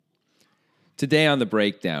Today on the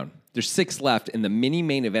breakdown, there's 6 left in the mini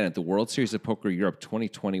main event at the World Series of Poker Europe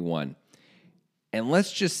 2021. And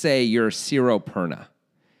let's just say you're Ciro Perna.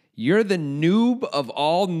 You're the noob of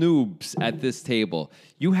all noobs at this table.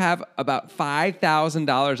 You have about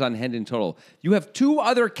 $5,000 on Hendon total. You have 2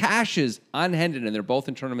 other cashes on Hendon, and they're both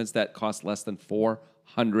in tournaments that cost less than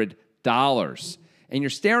 $400. And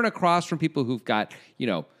you're staring across from people who've got,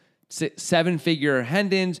 7-figure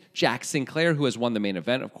Hendons, Jack Sinclair, who has won the main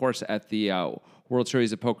event, of course, at the World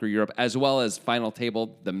Series of Poker Europe, as well as Final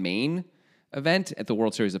Table, the main event at the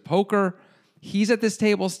World Series of Poker. He's at this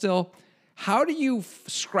table still. How do you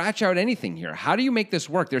scratch out anything here? How do you make this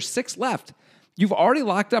work? There's 6 left. You've already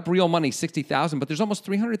locked up real money, $60,000, but there's almost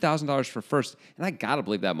 $300,000 for first, and I gotta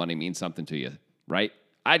believe that money means something to you, right?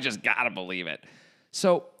 I just gotta believe it.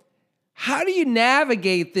 So how do you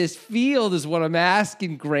navigate this field is what I'm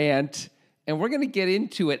asking, Grant, and we're gonna get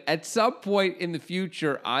into it at some point in the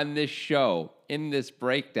future on this show, in this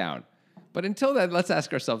breakdown. But until then, let's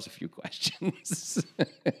ask ourselves a few questions.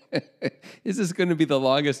 Is this going to be the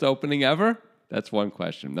longest opening ever? That's one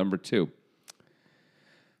question. Number 2,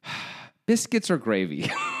 biscuits or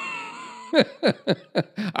gravy? All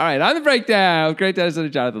right, on the breakdown, great Dennis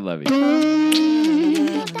and Jonathan Levy.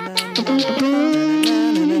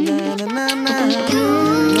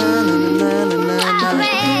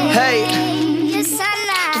 Hey.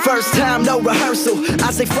 First time, no rehearsal.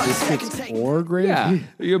 I say fuck biscuits or gravy? Yeah,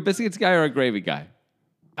 are you a biscuits guy or a gravy guy?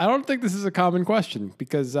 I don't think this is a common question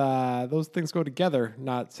because those things go together,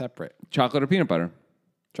 not separate. Chocolate or peanut butter?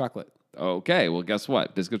 Chocolate. Okay, well, guess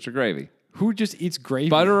what? Biscuits or gravy? Who just eats gravy?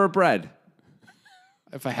 Butter or bread?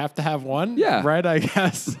 If I have to have one, Yeah. bread, I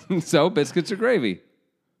guess. So, biscuits or gravy?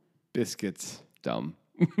 Biscuits. Dumb.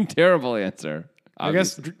 Terrible answer. I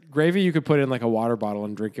guess gravy you could put in like a water bottle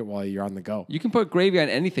and drink it while you're on the go. You can put gravy on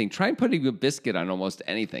anything. Try and put a biscuit on almost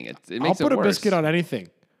anything. It makes it worse. I'll put a biscuit on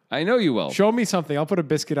anything. I know you will. Show me something. I'll put a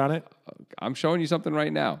biscuit on it. I'm showing you something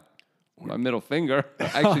right now. My middle finger. I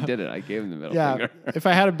actually did it. I gave him the middle finger. If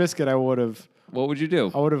I had a biscuit, I would have. What would you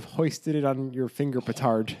do? I would have hoisted it on your finger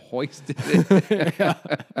petard. Hoisted it.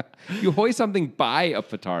 You hoist something by a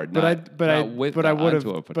petard, But I would have.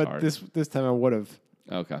 onto a petard. But this time I would have.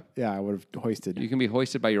 Okay. Yeah, I would have hoisted. You can be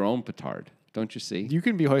hoisted by your own petard. Don't you see? You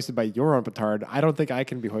can be hoisted by your own petard. I don't think I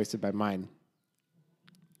can be hoisted by mine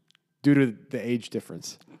due to the age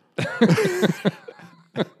difference.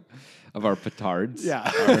 Of our petards.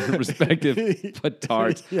 Yeah. Our respective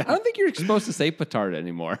petards. Yeah. I don't think you're supposed to say petard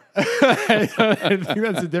anymore. I think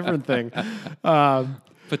that's a different thing.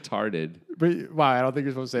 Petarded. But wow, I don't think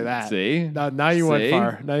you're supposed to say that. See? Now you went See?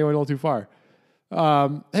 far. Now you went a little too far.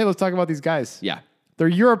 Hey, let's talk about these guys. Yeah. They're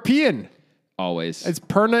European. Always. It's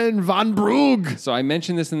Perna and Van Brugge. So I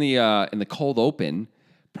mentioned this in the cold open.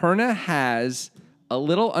 Perna has a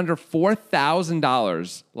little under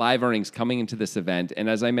 $4,000 live earnings coming into this event, and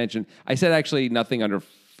as I mentioned, I said actually nothing under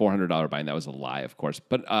 $400 buy-in. That was a lie, of course.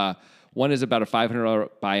 But one is about a $500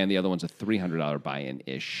 buy-in, the other one's a $300 buy-in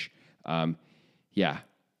ish. Yeah,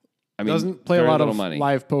 I mean, Doesn't play a very lot little of money.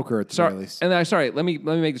 live poker at the very least. And let me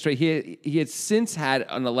make this straight. He had since had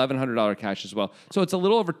an $1,100 cash as well, so it's a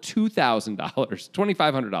little over $2,000,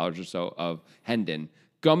 $2,500 or so of Hendon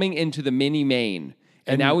coming into the mini main,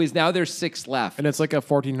 and now there's 6 left. And it's like a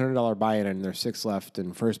 $1,400 buy-in, and there's 6 left.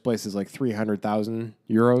 And first place is like 300,000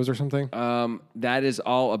 euros or something. That is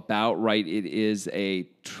all about right. It is a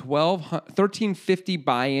 $1,350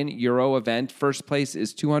 buy-in euro event. First place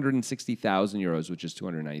is 260,000 euros, which is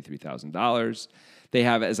 $293,000. They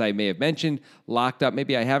have, as I may have mentioned, locked up,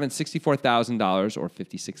 maybe I haven't, $64,000 or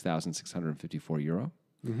 56,654 euro.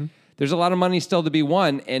 Mm-hmm. There's a lot of money still to be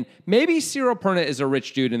won, and maybe Ciro Perna is a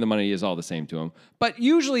rich dude and the money is all the same to him. But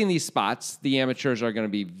usually in these spots, the amateurs are going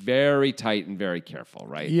to be very tight and very careful,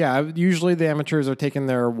 right? Yeah, usually the amateurs are taking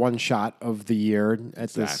their one shot of the year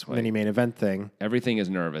at this mini main event thing. Everything is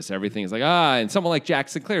nervous. Everything is like, and someone like Jack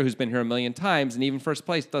Sinclair, who's been here a million times, and even first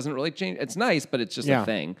place doesn't really change. It's nice, but it's just a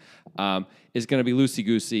thing. Is going to be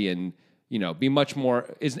loosey-goosey and be much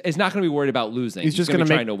more. Is not going to be worried about losing. He's just going to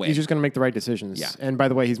trying to win. He's just going to make the right decisions. Yeah. And by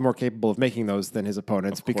the way, he's more capable of making those than his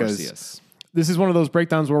opponents Of course he is. this is one of those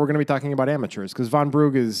breakdowns where we're going to be talking about amateurs because Van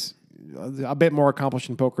Brugge is a bit more accomplished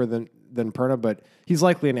in poker than Perna, but he's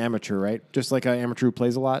likely an amateur, right? Just like an amateur who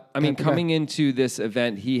plays a lot. I mean, coming into this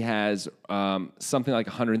event, he has something like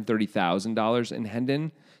 $130,000 in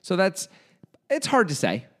Hendon. So it's hard to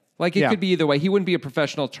say. Like it could be either way. He wouldn't be a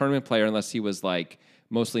professional tournament player unless he was like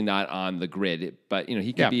mostly not on the grid. But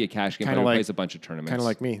he could be a cash game player who plays a bunch of tournaments. Kind of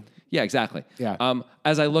like me. Yeah, exactly. Yeah.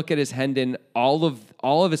 As I look at his Hendon, all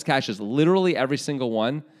of his cashes, literally every single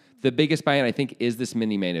one, the biggest buy-in I think is this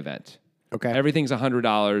mini main event. Okay. Everything's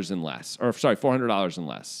 $100 and less, or sorry, $400 and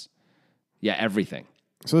less. Yeah, everything.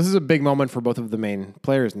 So this is a big moment for both of the main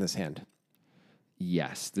players in this hand.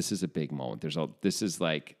 Yes, this is a big moment. This is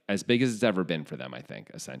like as big as it's ever been for them, I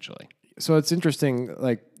think, essentially. So it's interesting,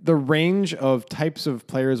 like the range of types of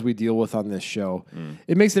players we deal with on this show.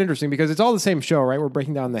 It makes it interesting because it's all the same show, right? We're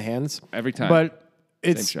breaking down the hands Every time. but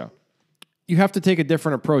Same it's show. you have to take a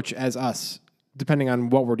different approach as us, depending on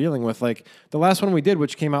what we're dealing with. Like the last one we did,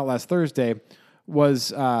 which came out last Thursday, was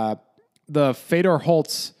the Fedor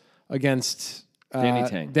Holtz against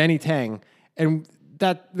Danny Tang, and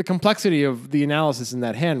that the complexity of the analysis in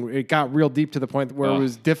that hand, it got real deep to the point where it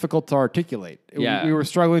was difficult to articulate. Yeah. We were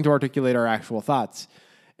struggling to articulate our actual thoughts.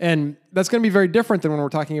 And that's going to be very different than when we're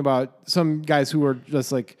talking about some guys who are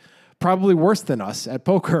just like probably worse than us at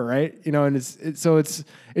poker, right? You know, and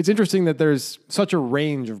it's interesting that there's such a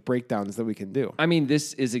range of breakdowns that we can do. I mean,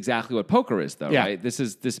 this is exactly what poker is, though, Yeah. right?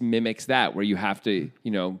 This mimics that, where you have to,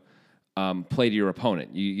 play to your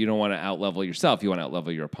opponent. You don't want to outlevel yourself. You want to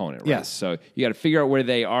outlevel your opponent, right? Yes. So you got to figure out where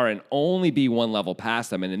they are and only be one level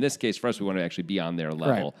past them. And in this case, for us, we want to actually be on their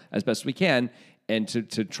level as best we can, and to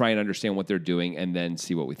try and understand what they're doing, and then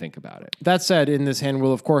see what we think about it. That said, in this hand,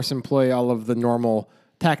 we'll of course employ all of the normal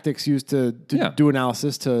tactics used to do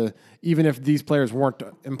analysis. To even if these players weren't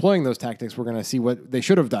employing those tactics, we're going to see what they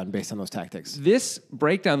should have done based on those tactics. This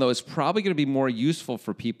breakdown, though, is probably going to be more useful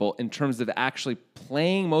for people in terms of actually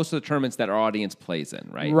playing most of the tournaments that our audience plays in,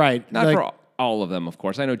 right? Right. Not Like- for all of them, of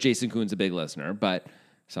course. I know Jason Kuhn's a big listener, but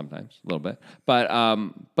sometimes a little bit. But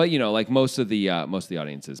like most of the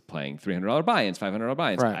audience is playing $300 buy-ins, $500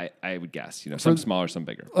 buy-ins. Right. I would guess. Some smaller, some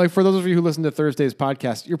bigger. Like for those of you who listen to Thursday's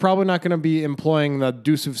podcast, you're probably not going to be employing the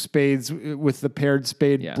deuce of spades with the paired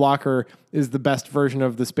spade blocker is the best version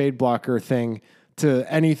of the spade blocker thing to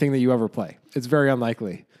anything that you ever play. It's very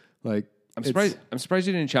unlikely. Like I'm surprised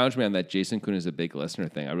you didn't challenge me on that Jason Kuhn is a big listener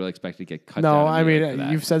thing. I really expected to get cut No, down. I immediately for mean,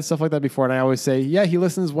 that. you've said stuff like that before, and I always say, yeah, he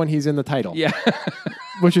listens when he's in the title. Yeah.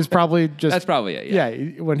 Which is probably just... That's probably it,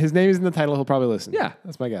 Yeah, when his name is in the title, he'll probably listen. Yeah.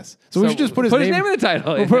 That's my guess. So we should just put his name in the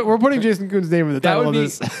title. We're putting Jason Kuhn's name in the That title would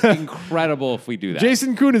of be this. incredible if we do that.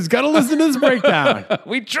 Jason Kuhn has got to listen to this breakdown.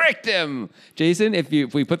 We tricked him. Jason, if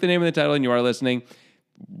we put the name in the title and you are listening,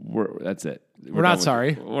 that's it. We're not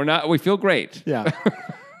sorry. We're not. We feel great. Yeah.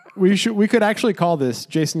 We could actually call this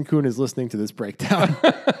Jason Kuhn is listening to this breakdown.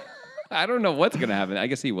 I don't know what's going to happen. I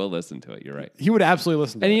guess he will listen to it. You're right. He would absolutely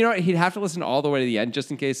listen to And it. you know what? He'd have to listen all the way to the end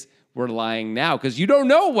just in case we're lying now, because you don't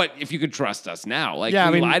know if you could trust us now. Like, Yeah,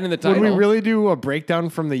 we I mean, lied in the title. would we really do a breakdown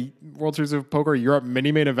from the World Series of Poker Europe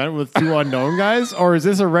mini main event with two unknown guys? Or is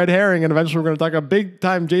this a red herring and eventually we're going to talk a big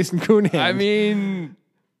time Jason Kuhn hand? I mean,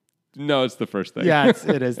 no, it's the first thing. Yeah,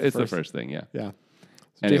 it is. It's the first thing, yeah. Yeah.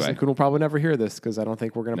 Anyway. Jason Kuhn will probably never hear this because I don't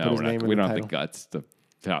think we're going to put his name in we the don't title. have the guts to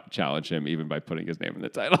challenge him even by putting his name in the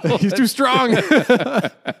title. He's too strong.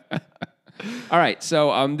 All right,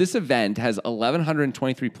 so this event has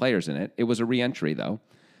 1,123 players in it. It was a re-entry, though.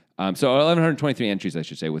 So 1,123 entries, I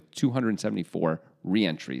should say, with 274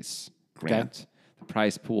 re-entries. Grant. The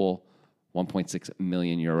prize pool, 1.6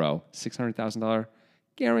 million euro, $600,000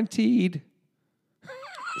 guaranteed.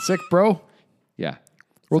 Sick, bro. Yeah.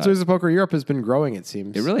 World Series of Poker Europe has been growing, it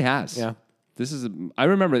seems. It really has. Yeah. I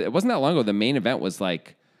remember, it wasn't that long ago, the main event was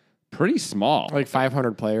like pretty small. Like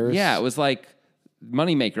 500 players. Yeah, it was like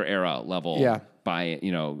Moneymaker era level. Yeah. By,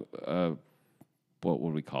 what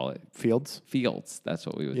would we call it? Fields. Fields. That's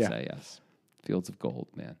what we would Yeah. say, yes. Fields of gold,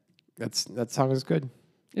 man. That song is good.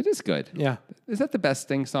 It is good. Yeah. Is that the best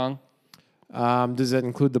Sting song? Does it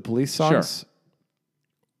include the Police songs?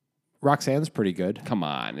 Roxanne's pretty good. Come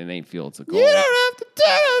on, it ain't Fields of Gold. You don't have to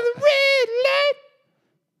turn on the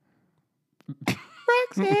red light.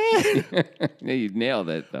 Roxanne. Yeah, you nailed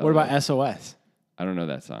it, though. What about SOS? I don't know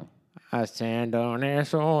that song. I stand on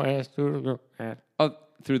SOS through the... Oh,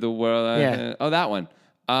 Through the World. Yeah. Oh, that one.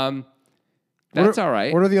 That's all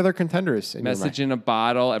right. What are the other contenders? In Message in a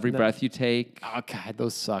Bottle, Every Breath You Take. Oh, God,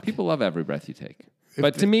 those suck. People love Every Breath You Take.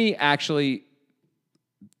 But to me, actually,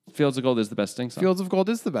 Fields of Gold is the best Sting song. Fields of Gold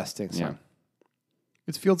is the best Sting song. Yeah.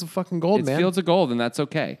 It's Fields of fucking Gold, It's man. Fields of Gold, and that's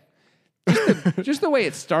okay. Just the way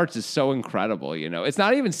it starts is so incredible, It's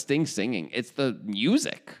not even Sting singing. It's the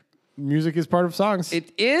music. Music is part of songs.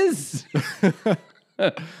 It is.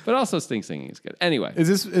 But also Sting singing is good. Anyway. Is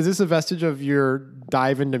this a vestige of your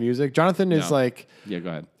dive into music? Jonathan is No. like Yeah, go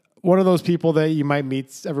ahead. one of those people that you might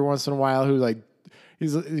meet every once in a while who like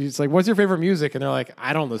he's like, what's your favorite music? And they're like,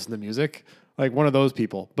 I don't listen to music. Like one of those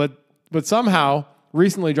people. But somehow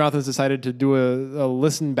recently Jonathan's decided to do a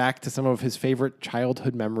listen back to some of his favorite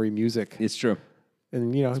childhood memory music. It's true.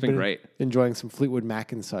 And he's been great. enjoying some Fleetwood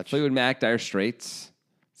Mac and such. Fleetwood Mac, Dire Straits.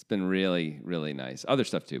 It's been really, really nice. Other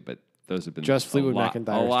stuff too, but those have been Just Fleetwood Mac and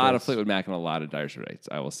Dire a lot of Straits. Fleetwood Mac and a lot of Dire Straits.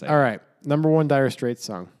 I will say. All right. Number one Dire Straits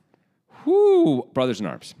song. Whoo, Brothers in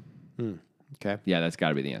Arms. Okay. Yeah, that's got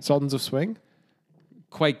to be the answer. Sultans of Swing.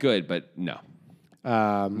 Quite good, but no,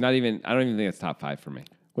 not even. I don't even think it's top 5 for me.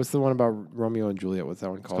 What's the one about Romeo and Juliet? What's that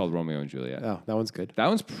one It's called Romeo and Juliet. Oh, that one's good. That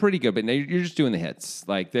one's pretty good, but now you're just doing the hits.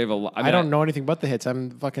 Like they have a lot. I don't know anything but the hits.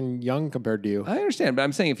 I'm fucking young compared to you. I understand, but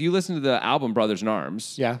I'm saying if you listen to the album Brothers in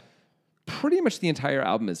Arms, Yeah. pretty much the entire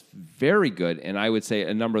album is very good, and I would say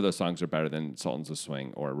a number of those songs are better than Sultans of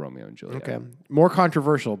Swing or Romeo and Juliet. Okay. More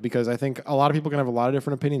controversial because I think a lot of people can have a lot of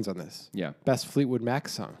different opinions on this. Yeah. Best Fleetwood Mac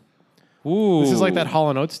song. Ooh. This is like that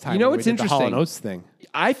Hall & Oates time. You know when we what's did the Hall interesting? & Oates thing.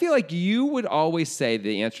 I feel like you would always say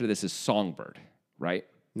the answer to this is Songbird, right?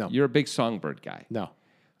 No. You're a big Songbird guy. No.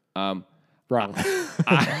 Um, Wrong.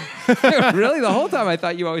 Really? The whole time I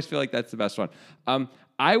thought you always feel like that's the best one.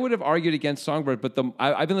 I would have argued against Songbird, but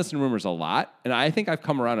I've been listening to Rumors a lot, and I think I've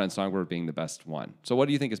come around on Songbird being the best one. So what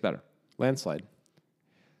do you think is better? Landslide.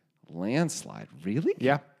 Landslide, really?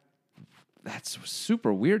 Yeah. That's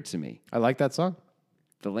super weird to me. I like that song.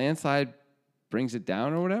 The Landslide brings it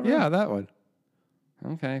down or whatever? Yeah, that one.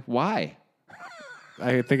 Okay. Why?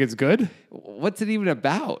 I think it's good. What's it even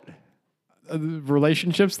about?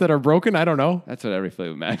 Relationships that are broken. I don't know. That's what every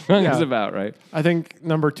Fleetwood Mac song Yeah. is about, right? I think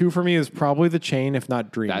number 2 for me is probably The Chain, if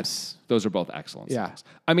not Dreams. Those are both excellent Yeah. songs.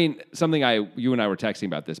 I mean, something you and I were texting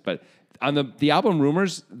about this, but on the album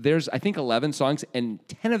Rumors, there's I think 11 songs, and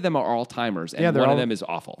 10 of them are all timers, and they're one of all- them is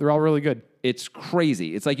awful. They're all really good. It's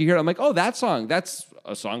crazy. It's like you hear it, I'm like, oh, that song, that's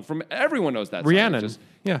a song from everyone knows that song. Rhiannon. Just-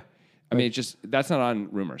 Yeah. I mean, it's just that's not on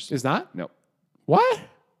Rumors. Is not? No, What?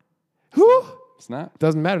 Who? it's not.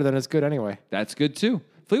 Doesn't matter. Then it's good anyway. That's good too.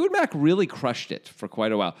 Fleetwood Mac really crushed it for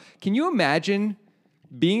quite a while. Can you imagine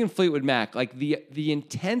being in Fleetwood Mac, like the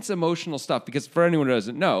intense emotional stuff? Because for anyone who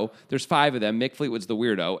doesn't know, there's 5 of them. Mick Fleetwood's the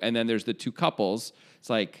weirdo, and then there's the 2 couples. It's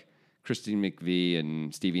like Christine McVie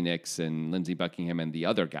and Stevie Nicks and Lindsey Buckingham and the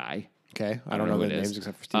other guy. Okay. I don't know who their it is. names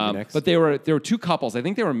except for Stevie Nicks. But there were 2 couples. I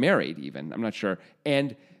think they were married even. I'm not sure.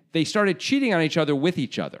 And they started cheating on each other with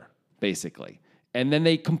each other, basically. And then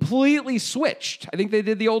they completely switched. I think they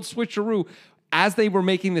did the old switcheroo as they were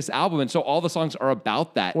making this album. And so all the songs are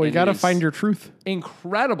about that. Well, you And got to it is find your truth.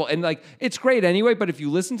 incredible. And like, it's great anyway, but if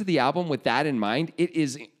you listen to the album with that in mind, it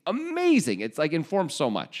is amazing. It's like informs so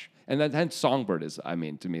much. And then hence Songbird is, I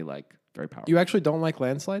mean, to me, like very powerful. You actually don't like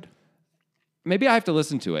Landslide? Maybe I have to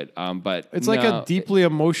listen to it, but It's like no, a deeply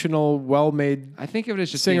emotional, well-made I think of it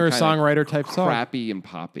as just being singer kinda songwriter type song. crappy and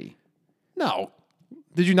poppy. No.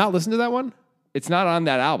 Did you not listen to that one? It's not on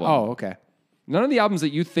that album. Oh, okay. None of the albums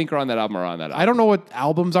that you think are on that album are on that album. I don't know what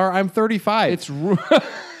albums are. I'm 35. It's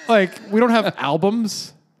like we don't have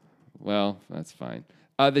albums. well, that's fine.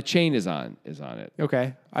 The Chain is on it.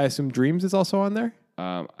 Okay. I assume Dreams is also on there.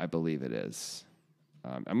 I believe it is.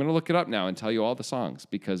 I'm going to look it up now and tell you all the songs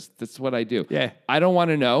because that's what I do. Yeah. I don't want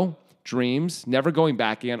to know. Dreams, Never Going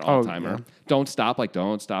Back Again, all timer. yeah. Don't stop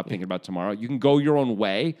thinking about tomorrow. You can go your own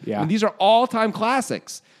way. Yeah. And these are all time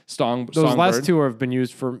classics. Those Songbird. last 2 have been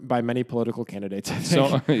used by many political candidates. I think.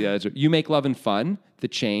 So yeah, that's right. You Make Love and Fun, The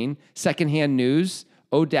Chain, Secondhand News,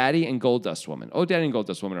 Oh Daddy, and Gold Dust Woman. Oh Daddy and Gold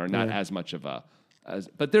Dust Woman are not as much of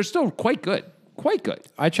but they're still quite good. Quite good.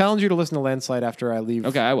 I challenge you to listen to Landslide after I leave.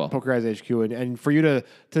 Okay, I will. Poker Guys HQ, and for you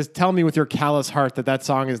to tell me with your callous heart that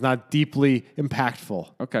song is not deeply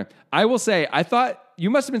impactful. Okay. I will say, I thought you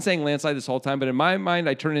must have been saying Landslide this whole time, but in my mind,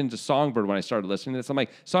 I turned into Songbird when I started listening to this. I'm like,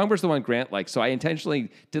 Songbird's the one Grant likes, so I intentionally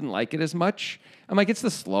didn't like it as much. I'm like, it's the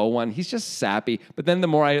slow one. He's just sappy. But then the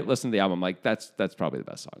more I listen to the album, I'm like, that's probably the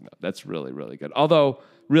best song, though. That's really, really good. Although,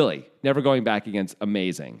 really, Never Going Back Again's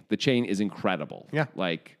amazing. The Chain is incredible. Yeah.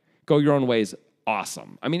 Like, Go Your Own Way is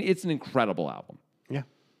awesome. I mean, it's an incredible album. Yeah.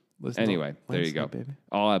 Listen to Anyway, there you go. Landslide, baby.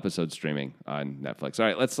 All episodes streaming on Netflix. All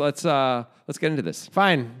right, let's get into this.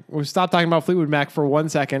 Fine. We'll stop talking about Fleetwood Mac for 1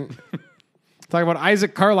 second. Talk about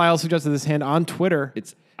Isaac Carlisle suggested this hand on Twitter.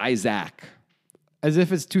 It's Isaac. As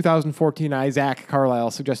if it's 2014, Isaac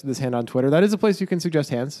Carlisle suggested this hand on Twitter. That is a place you can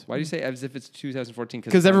suggest hands. Why do you say as if it's 2014?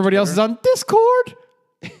 Because everybody else is on Discord.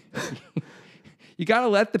 You got to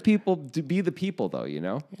let the people be the people, though, you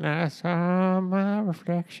know? And I saw my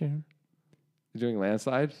reflection. You're doing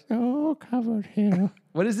Landslide? So covered here.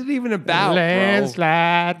 What is it even about, bro?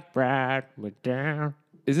 Landslide brought me down.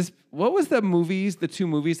 Is this, what was the movies, the 2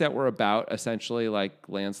 movies that were about essentially like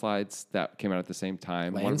landslides that came out at the same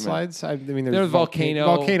time? One of them- Landslides? I mean, There's Volcano.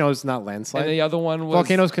 Volcanoes, not landslides. And the other one was...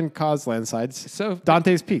 Volcanoes can cause landslides. So,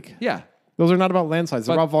 Dante's Peak. yeah. Those are not about landslides.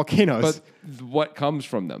 They're But- about volcanoes. But what comes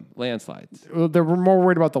from them? Landslides. They're more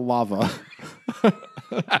worried about the lava.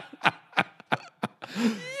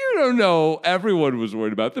 I don't know. Everyone was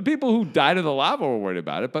worried about it. The people who died in the lava were worried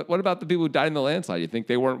about it. But what about the people who died in the landslide? You think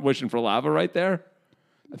they weren't wishing for lava right there?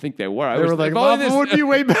 I think they were. They were like, lava would be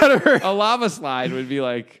way better. A lava slide would be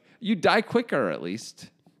like, you die quicker at least.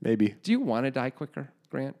 Maybe. Do you want to die quicker,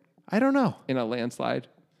 Grant, I don't know. in a landslide?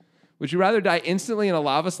 Would you rather die instantly in a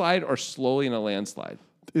lava slide or slowly in a landslide?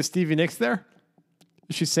 Is Stevie Nicks there?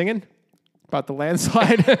 Is she singing about the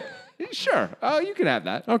landslide? Sure. Oh, you can have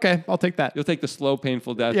that. Okay, I'll take that. You'll take the slow,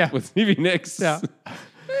 painful death Yeah. with Stevie Nicks. Yeah.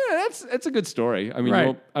 Yeah, that's a good story. I mean,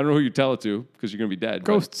 Right. I don't know who you tell it to because you're going to be dead. but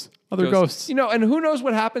Ghosts. Other ghosts. You know, and who knows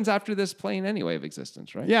what happens after this plane anyway of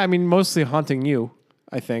existence, right? Yeah, I mean, mostly haunting you,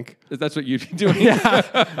 I think. That's what you'd be doing.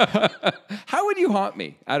 How would you haunt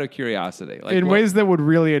me out of curiosity? Like In what- ways that would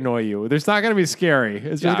really annoy you. It's not going to be scary. It's Yeah,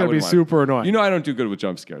 just I going to be wouldn't want super annoying. You know, I don't do good with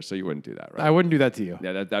jump scares, so you wouldn't do that, right? I wouldn't do that to you.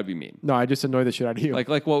 Yeah, that'd be mean. No, I just annoy the shit out of you. Like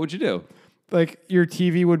what would you do? Like your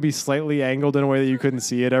TV would be slightly angled in a way that you couldn't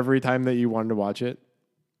see it every time that you wanted to watch it.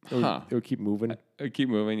 It would keep moving. Keep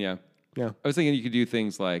moving, yeah. Yeah. I was thinking you could do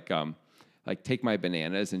things like take my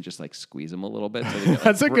bananas and just like squeeze them a little bit. So they get,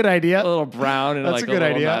 That's a good idea. a little brown and That's like a good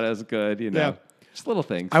little idea. not as good, you know. Yeah. Just little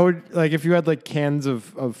things. I would like if you had like cans of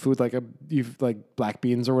food like you've like black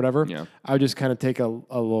beans or whatever. Yeah. I would just kind of take a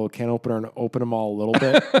little can opener and open them all a little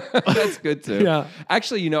bit. That's good too. Yeah.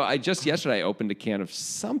 Actually, you know, I just yesterday I opened a can of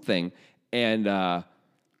something and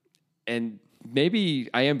maybe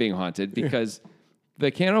I am being haunted because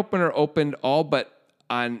the can opener opened all but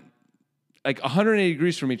on like 180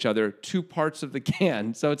 degrees from each other, two parts of the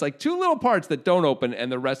can. So it's like two little parts that don't open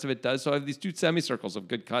and the rest of it does. So I have these two semicircles of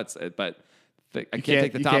good cuts, but I can't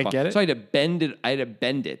take the you top can't off. get it? So I had to bend it. I had to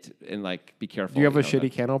bend it and like be careful. Do you have a know, shitty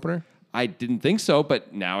that- can opener? I didn't think so,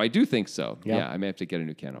 but now I do think so. Yeah. Yeah, I may have to get a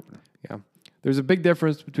new can opener. Yeah. There's a big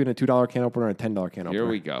difference between a $2 can opener and a $10 can opener. Here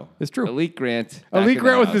we go. It's true. Elite Grant. back Elite in the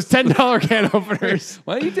Grant with house. his $10 can openers.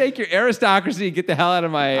 Why don't you take your aristocracy and get the hell out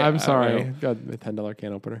of my... I'm sorry. Got a $10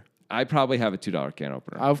 can opener. I probably have a $2 can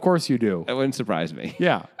opener. Of course you do. That wouldn't surprise me.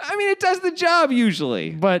 Yeah. I mean, it does the job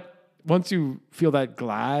usually. But once you feel that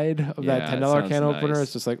glide of Yeah, that it $10 can sounds opener, nice.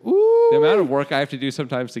 it's just like, ooh. The amount of work I have to do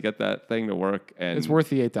sometimes to get that thing to work, and It's worth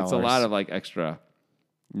the $8. It's a lot of like extra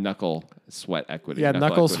knuckle sweat equity. Yeah,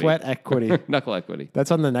 knuckle sweat equity. Knuckle equity.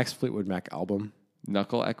 That's on the next Fleetwood Mac album.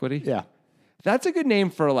 Knuckle equity. Yeah. That's a good name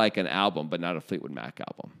for like an album, but not a Fleetwood Mac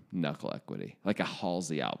album. Knuckle Equity, like a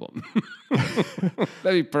Halsey album. That'd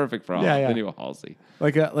be perfect for Yeah, yeah. the new Halsey.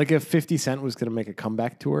 Like if 50 Cent was going to make a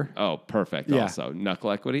comeback tour. Oh, perfect. Yeah. Also,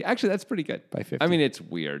 Knuckle Equity. Actually, that's pretty good. By 50. I mean, it's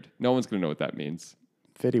weird. No one's gonna know what that means.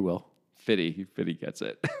 Fitty will. Fitty gets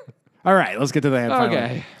it. All right, let's get to the hand. finally.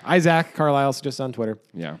 Okay. Isaac Carlisle suggested on Twitter.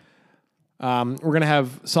 Yeah. We're going to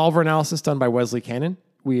have solver analysis done by Wesley Cannon.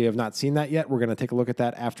 We have not seen that yet. We're going to take a look at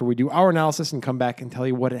that after we do our analysis and come back and tell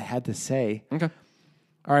you what it had to say. Okay.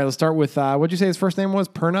 All right, let's start with what'd you say his first name was?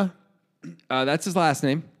 Perna? That's his last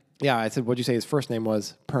name. Yeah, I said what'd you say his first name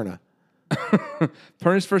was? Perna.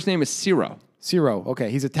 Perna's first name is Ciro. Ciro.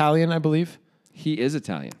 Okay, he's Italian, I believe. He is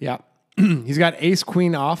Italian. Yeah. He's got ace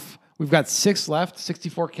queen off. We've got 6 left,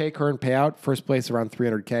 64K current payout. First place around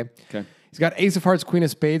 300K. Okay. He's got ace of hearts, queen of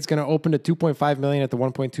spades, going to open to 2.5 million at the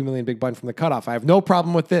 1.2 million big blind from the cutoff. I have no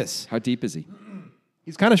problem with this. How deep is he?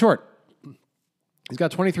 He's kind of short. He's got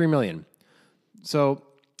 23 million. So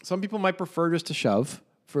some people might prefer just to shove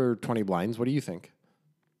for 20 blinds. What do you think?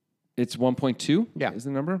 It's 1.2. Yeah. Is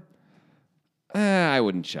the number? I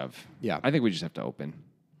wouldn't shove. Yeah. I think we just have to open.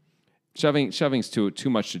 Shoving's too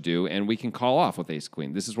much to do, and we can call off with ace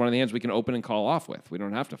queen. This is one of the hands we can open and call off with. We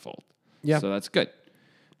don't have to fold. Yeah. So that's good.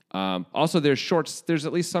 Also, there's shorts. There's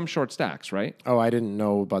at least some short stacks, right? Oh, I didn't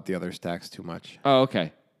know about the other stacks too much. Oh,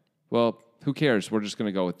 okay. Well, who cares? We're just going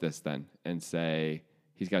to go with this then and say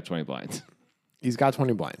he's got 20 blinds. He's got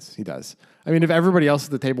 20 blinds. He does. I mean, if everybody else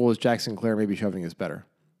at the table was Jack Sinclair, maybe shoving is better.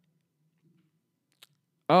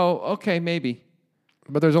 Oh, okay, maybe.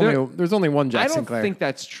 But there's only one Jack I don't Sinclair. think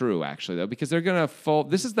that's true, actually, though, because they're going to fold.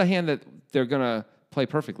 This is the hand that they're going to play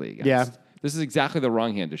perfectly against. Yeah. This is exactly the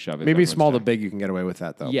wrong hand to shove. if Maybe everyone's small to checking. big, you can get away with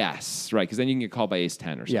that, though. Yes, right, because then you can get called by ace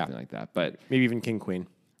 10 or something Yeah. like that. But Maybe even king, queen.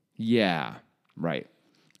 yeah, right.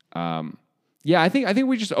 Yeah, I think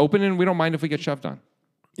we just open and we don't mind if we get shoved on.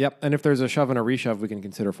 Yep. And if there's a shove and a reshove, we can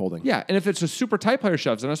consider folding. Yeah, and if it's a super tight player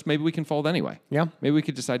shoves on us, maybe we can fold anyway. Yeah. Maybe we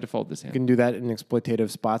could decide to fold this hand. You can do that in exploitative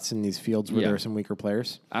spots in these fields where Yeah. there are some weaker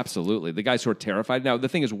players. Absolutely. The guys who are terrified. Now, the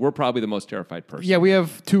thing is, we're probably the most terrified person. Yeah, we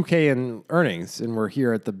have 2K in earnings, and we're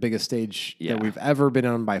here at the biggest stage Yeah. that we've ever been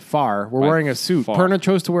on by far. We're By wearing a suit. far. Perna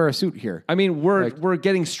chose to wear a suit here. I mean, we're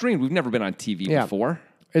getting streamed. We've never been on TV Yeah. before.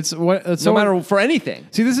 It's what it's No so matter for anything.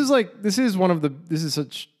 See, this is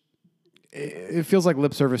such it feels like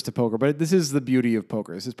lip service to poker, but this is the beauty of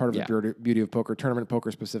poker. This is part of Yeah. the beauty of poker, tournament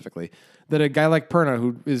poker specifically, that a guy like Perna,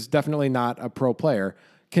 who is definitely not a pro player,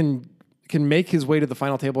 can make his way to the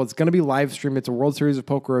final table. It's going to be live streamed. It's a World Series of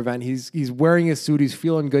Poker event. He's wearing his suit. He's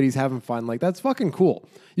feeling good. He's having fun. Like, that's fucking cool.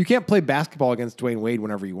 You can't play basketball against Dwayne Wade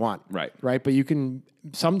whenever you want. Right. Right. But you can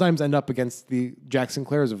sometimes end up against the Jack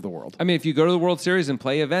Sinclairs of the world. I mean, if you go to the World Series and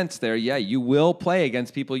play events there, yeah, you will play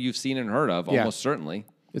against people you've seen and heard of, Yeah. almost certainly.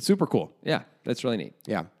 It's super cool. Yeah, that's really neat.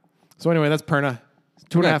 Yeah. So anyway, that's Perna.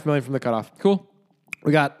 $2.5 million from the cutoff. Cool.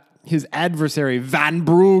 We got his adversary, Van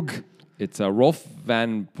Brugge, It's Rolf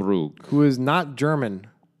van Brugge. who is not German.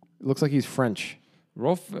 It looks like he's French.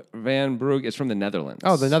 Rolf van Brugge is from the Netherlands.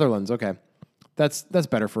 Oh, the Netherlands. Okay. That's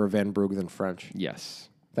better for a Van Brugge than French. Yes.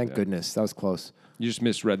 Thank goodness. That was close. You just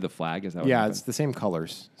misread the flag. Is that what Yeah, happened? it's the same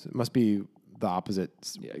colors. So it must be the opposite.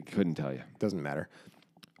 Yeah, I couldn't tell you. Doesn't matter.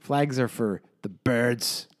 Flags are for the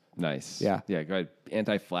birds. Nice. Yeah. Yeah, go ahead.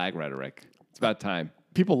 Anti-flag rhetoric. It's about time.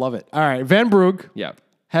 People love it. All right. Van Brugge Yeah.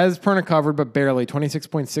 has Perna covered, but barely.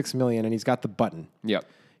 26.6 million, and he's got the button. Yep.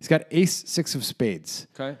 He's got ace six of spades.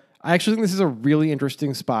 Okay. I actually think this is a really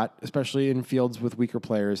interesting spot, especially in fields with weaker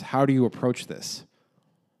players. How do you approach this?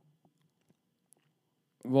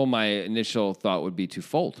 Well, my initial thought would be to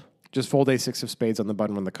fold. Just fold ace six of spades on the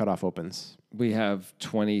button when the cutoff opens. We have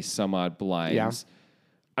 20 some odd blinds. Yeah.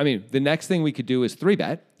 I mean, the next thing we could do is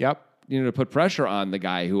 3-bet. Yep. To put pressure on the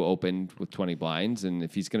guy who opened with 20 blinds. And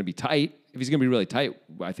if he's going to be tight, if he's going to be really tight,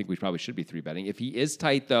 I think we probably should be 3-betting. If he is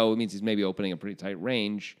tight, though, it means he's maybe opening a pretty tight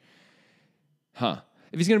range. If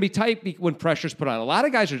he's going to be tight when pressure's put on. A lot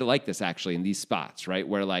of guys are like this, actually, in these spots, right?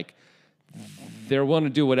 Where, like, they're willing to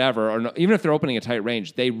do whatever, or no, even if they're opening a tight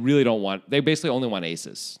range, they really don't want, they basically only want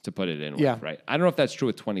aces to put it in Yeah. with, right? I don't know if that's true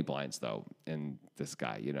with 20 blinds, though, in this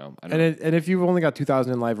guy, I don't And know. and if you've only got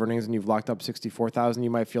 2,000 in live earnings and you've locked up 64,000, you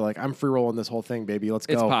might feel like, I'm free rolling this whole thing, baby. Let's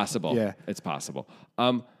go. It's possible. Yeah. It's possible.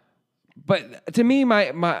 But to me,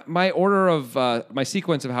 my order of my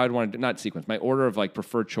sequence of how I'd want to not sequence, my order of like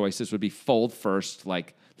preferred choices would be fold first.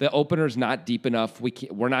 Like the opener's not deep enough.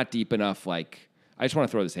 We're not deep enough. Like I just want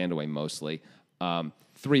to throw this hand away mostly.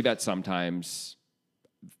 3-bet sometimes.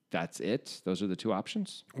 That's it. Those are the two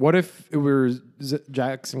options. What if it were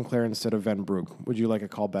Jack Sinclair instead of Van Brugge? Would you like a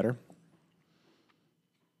call better?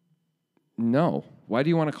 No. Why do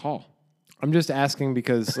you want to call? I'm just asking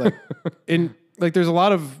because like there's a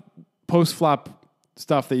lot of post flop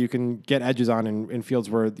stuff that you can get edges on in fields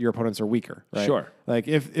where your opponents are weaker, right? Sure. Like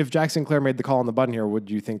if Jack Sinclair made the call on the button here, would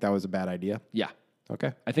you think that was a bad idea? Yeah.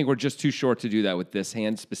 Okay. I think we're just too short to do that with this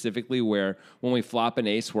hand specifically, where when we flop an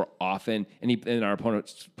ace, we're often, and our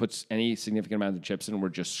opponent puts any significant amount of chips in, we're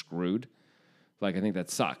just screwed. Like, I think that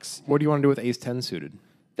sucks. What do you want to do with ace 10 suited?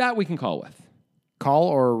 That we can call with. Call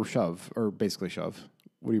or shove, or basically shove?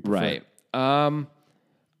 What do you prefer? Right.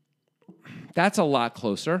 That's a lot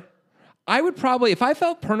closer. I would probably, if I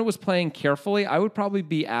felt Perna was playing carefully, I would probably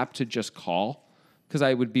be apt to just call because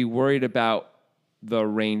I would be worried about the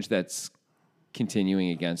range that's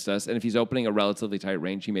continuing against us. And if he's opening a relatively tight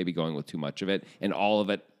range, he may be going with too much of it. And all of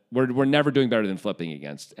it, we're never doing better than flipping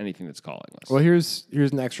against anything that's calling us. Well, here's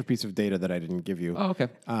an extra piece of data that I didn't give you. Oh, okay.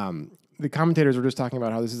 The commentators were just talking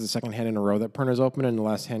about how this is the second hand in a row that Perna's opened, and the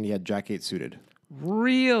last hand he had Jack 8 suited.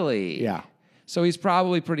 Really? Yeah. So he's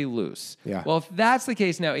probably pretty loose. Yeah. Well, if that's the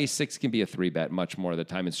case, now ace 6 can be a 3-bet much more of the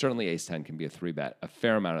time, and certainly ace 10 can be a 3-bet a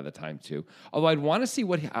fair amount of the time too. Although I'd want to see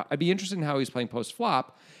I'd be interested in how he's playing post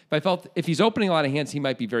flop. If I felt if he's opening a lot of hands, he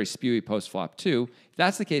might be very spewy post flop too. If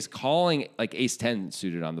that's the case, calling like ace 10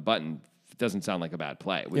 suited on the button doesn't sound like a bad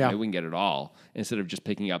play. Yeah. Maybe we can get it all instead of just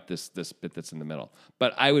picking up this bit that's in the middle.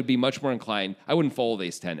 But I would be much more inclined. I wouldn't fold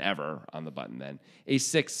ace 10 ever on the button then. Ace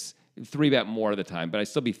 6. 3-bet more of the time, but I'd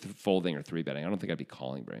still be folding or 3-betting. I don't think I'd be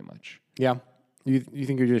calling very much. Yeah. You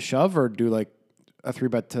think you just shove or do like a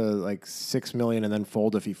 3-bet to like 6 million and then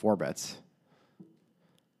fold if he 4-bets?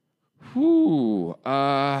 Whew.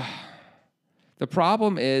 The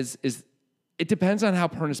problem is it depends on how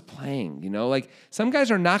Perna's playing. Like some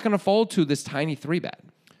guys are not going to fold to this tiny 3-bet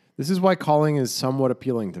This is why calling is somewhat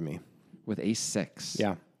appealing to me. with ace 6.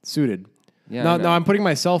 Yeah. Suited. Yeah, No, I know. I'm putting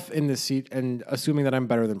myself in this seat and assuming that I'm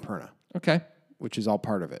better than Perna, Okay. which is all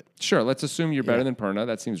part of it. Sure. Let's assume you're better than Perna.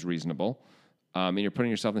 That seems reasonable. And you're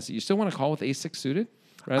putting yourself in the seat. You still want to call with ace 6 suited?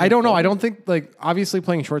 I don't know. I don't think, like, obviously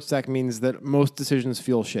playing short stack means that most decisions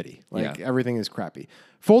feel shitty. Like, Yeah. everything is crappy.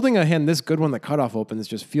 Folding a hand this good when the cutoff opens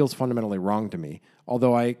just feels fundamentally wrong to me.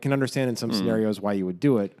 Although I can understand in some scenarios why you would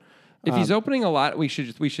do it. If he's opening a lot, we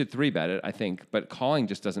should 3-bet it, I think. But calling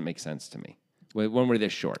just doesn't make sense to me when we're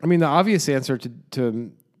this short. I mean, the obvious answer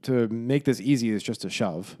to make this easy is just a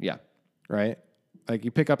shove, Yeah. right? Like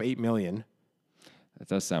you pick up 8 million. That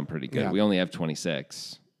does sound pretty good. Yeah. We only have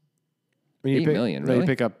 26. I mean, 8 million, no, really? you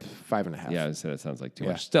pick up 5.5. Yeah, I would say that sounds like too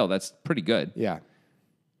Yeah. much. Still, that's pretty good. Yeah.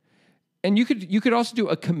 And you could also do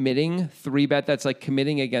a committing 3-bet that's like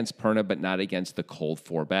committing against Perna, but not against the cold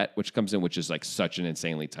 4-bet, which comes in, which is like such an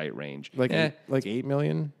insanely tight range. Like 8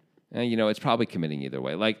 million. It's probably committing either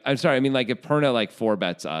way. Like, I'm sorry, I mean, like if Perna like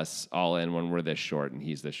 4-bets us all in when we're this short and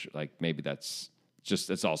he's this like maybe that's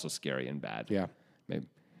just it's also scary and bad. Yeah. Maybe.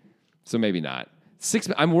 So maybe not.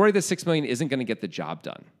 I'm worried that 6 million isn't going to get the job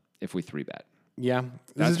done if we 3-bet. Yeah,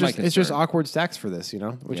 That's my it's just concern. awkward stacks for this,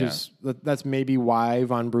 which Yeah. is that's maybe why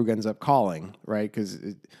Von Brugge ends up calling, right? Because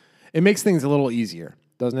it makes things a little easier,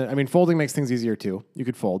 doesn't it? I mean, folding makes things easier too. You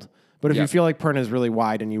could fold, but if Yeah. you feel like Perna is really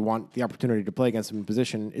wide and you want the opportunity to play against him in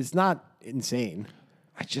position, it's not insane.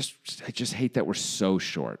 I just hate that we're so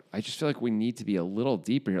short. I just feel like we need to be a little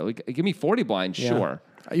deeper here. Like, give me 40 blinds, Yeah. sure.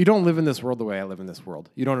 You don't live in this world the way I live in this world.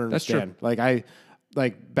 You don't That's true. understand.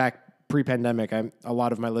 Like back pre-pandemic, a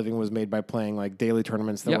lot of my living was made by playing like daily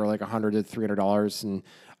tournaments that Yep. were like $100 to $300, and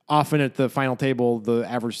often at the final table, the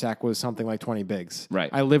average stack was something like 20 bigs. Right.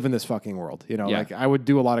 I live in this fucking world. Yeah. Like I would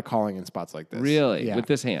do a lot of calling in spots like this. Really? Yeah. With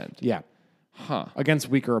this hand? Yeah. Huh. Against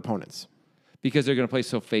weaker opponents. Because they're going to play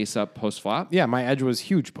so face up post flop? Yeah, my edge was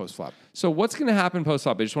huge post flop. So what's going to happen post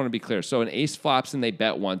flop? I just want to be clear. So an ace flops and they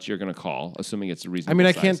bet once, you're going to call, assuming it's a reasonable I mean,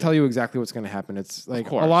 I can't size. tell you exactly what's going to happen. It's like a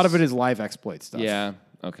course. lot of it is live exploit stuff. Yeah.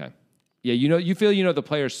 Okay. Yeah. You feel the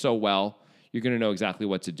players so well, you're going to know exactly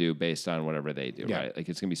what to do based on whatever they do, Yeah. right? Like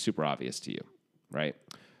it's going to be super obvious to you, right?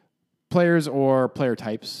 Players or player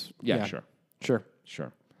types. Yeah. Sure.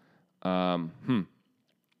 Sure.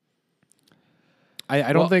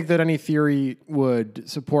 I don't think that any theory would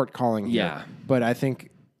support calling here. Yeah. But I think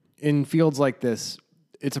in fields like this,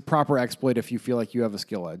 it's a proper exploit if you feel like you have a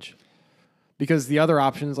skill edge. Because the other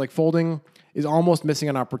options, like folding, is almost missing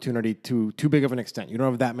an opportunity to too big of an extent. You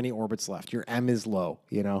don't have that many orbits left. Your M is low,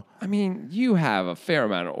 I mean, you have a fair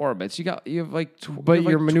amount of orbits. You have like, But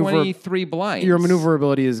your maneuver- 23 blinds. Your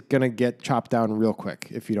maneuverability is going to get chopped down real quick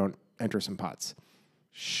if you don't enter some pots.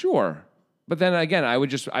 Sure. But then again,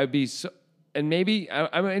 I'd be so, and maybe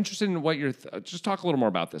I'm interested in what just talk a little more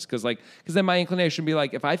about this. Cause then my inclination would be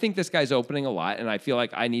like, if I think this guy's opening a lot and I feel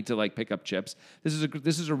like I need to like pick up chips, this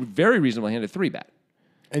is a very reasonable hand to 3-bet.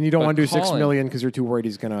 And you don't But want to do 6 calling- million because you're too worried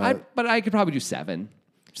he's going to... But I could probably do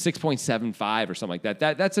 6.75 or something like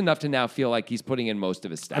that. That's enough to now feel like he's putting in most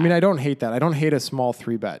of his stack. I mean, I don't hate that. I don't hate a small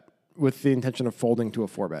 3-bet with the intention of folding to a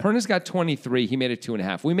 4-bet. Perna's got 23. He made it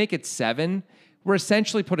 2.5. We make it 7. We're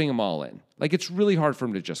essentially putting them all in. Like it's really hard for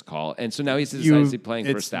him to just call. And so now he's decided playing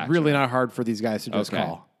for a It's stack. really not hard for these guys to just Okay.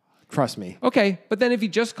 call. Trust me. Okay, but then if he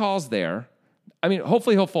just calls there, I mean,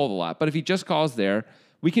 hopefully he'll fold a lot. But if he just calls there,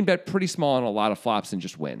 we can bet pretty small on a lot of flops and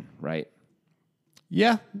just win, right?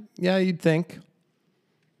 Yeah, you'd think.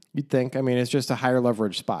 I mean, it's just a higher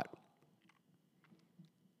leverage spot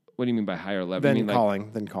What do you mean by higher level?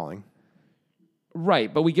 than calling.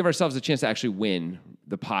 Right, but we give ourselves a chance to actually win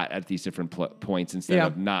the pot at these different points instead Yeah.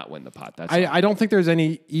 of not win the pot. That's I don't think there's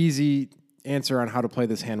any easy answer on how to play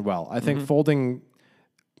this hand well. I Mm-hmm. think folding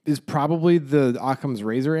is probably the Occam's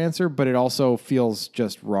razor answer, but it also feels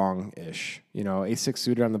just wrong-ish. A6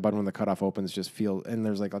 suited on the button when the cutoff opens just feel, and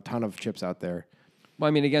there's like a ton of chips out there. well,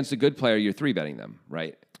 I mean, against a good player, you're 3-betting them,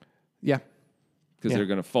 right? Yeah. Because Yeah. they're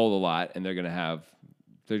going to fold a lot, and they're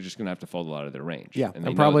just going to have to fold a lot of their range. Yeah. and they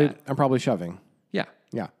I'm know that. probably shoving. Yeah.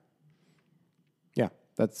 Yeah. Yeah.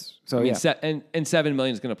 That's so. I mean, yeah. and 7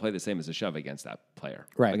 million is going to play the same as a shove against that player,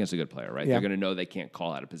 Right. Against a good player, right? Yeah. They're going to know they can't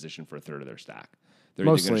call out of position for a third of their stack. They're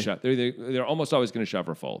either Mostly. going to shove. They're almost always going to shove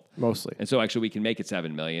or fold. Mostly. And so actually, we can make it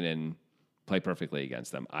 7 million and play perfectly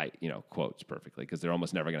against them. Quotes perfectly because they're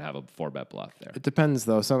almost never going to have a 4-bet bluff there. It depends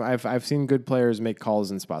though. I've seen good players make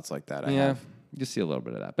calls in spots like that. I Yeah, have. you see a little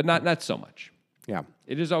bit of that, but not so much. Yeah.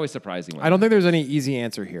 It is always surprising. When I don't think there's any easy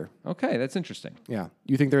answer here. Okay, that's interesting. Yeah.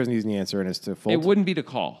 You think there's an easy answer and it's to fold? It wouldn't be to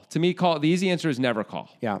call. To me, call. The easy answer is never call.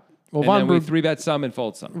 Yeah. Well, And Von then we Brugge 3-bet some and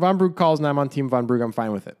fold some. Von Brugge calls and I'm on team Von Brugge. I'm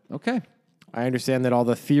fine with it. Okay. I understand that all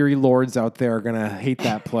the theory lords out there are going to hate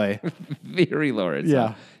that play. Theory lords. Yeah.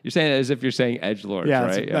 Huh? You're saying it as if you're saying edge lords, Yeah,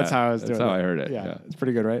 right? that's how I was doing That's how it. I heard it. Yeah. It's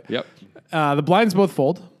pretty good, right? Yep. The blinds both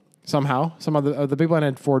fold somehow. Some of the big blind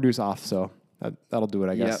had 4 deuce off, so that'll do it,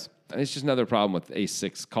 I guess. Yep. And it's just another problem with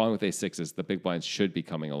ace-6. Calling with ace-6 is the big blinds should be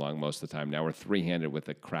coming along most of the time. Now we're 3-handed with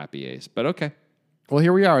a crappy ace. But okay. Well,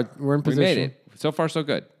 here we are. We're in We position. made it. So far, so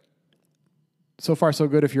good. So far, so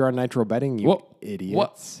good if you're on nitro betting, you Whoa. idiots.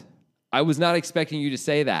 What? I was not expecting you to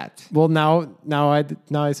say that. Well, now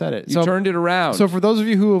I said it. You turned it around. So for those of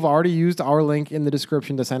you who have already used our link in the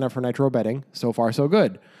description to sign up for Nitro Betting, so far so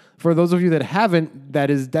good. For those of you that haven't,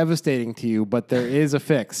 that is devastating to you, but there is a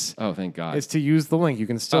fix. Oh, thank God. It's to use the link. You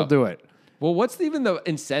can still do it. Well, what's even the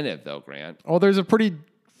incentive, though, Grant? Oh, there's a pretty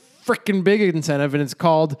freaking big incentive, and it's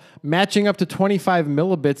called matching up to 25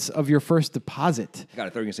 millibits of your first deposit. God, I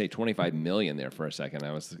thought you were going to say 25 million there for a second.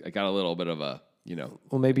 I got a little bit of a,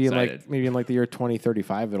 Well, maybe excited. in like the year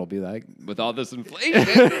 2035, it'll be like. With all this inflation.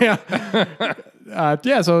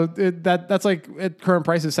 So that's like at current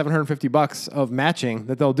prices, $750 of matching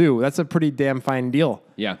that they'll do. That's a pretty damn fine deal.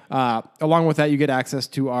 Yeah. Along with that, you get access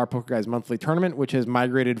to our Poker Guys monthly tournament, which has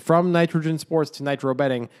migrated from Nitrogen Sports to Nitro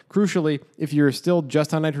Betting. Crucially, if you're still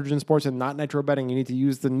just on Nitrogen Sports and not Nitro Betting, you need to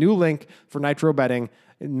use the new link for Nitro Betting,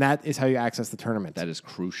 and that is how you access the tournament. That is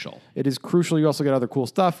crucial. It is crucial. You also get other cool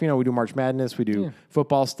stuff. We do March Madness. We do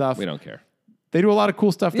football stuff. We don't care. They do a lot of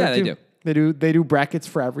cool stuff there, they too. do. They do brackets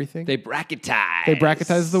for everything. They bracketize. They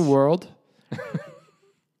bracketize the world.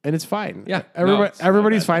 And it's fine. Yeah.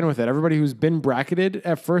 Everybody's fine with it. Everybody who's been bracketed,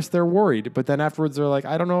 at first they're worried, but then afterwards they're like,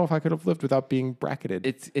 I don't know if I could have lived without being bracketed.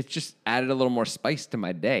 It's just added a little more spice to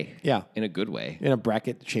my day. Yeah. In a good way. In a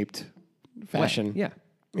bracket-shaped fashion. Yeah.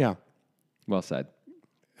 Yeah. Well said.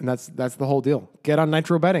 And that's the whole deal. Get on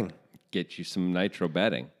Nitro Betting. Get you some Nitro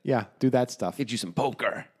Betting. Yeah, do that stuff. Get you some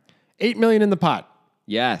poker. $8 million in the pot.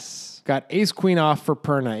 Yes. Got ace queen off for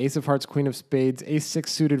Perna, ace of hearts, queen of spades, ace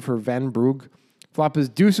six suited for Van Brugge. Flop is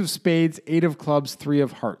deuce of spades, eight of clubs, three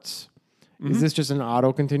of hearts. Is this just an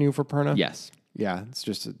auto continue for Perna? Yes. Yeah, it's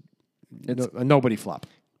just a nobody flop.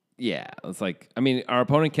 Yeah. It's like, our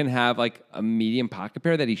opponent can have like a medium pocket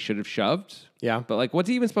pair that he should have shoved. Yeah. But like, what's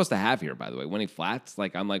he even supposed to have here, by the way? When he flats,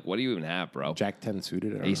 like, I'm like, what do you even have, bro? Jack 10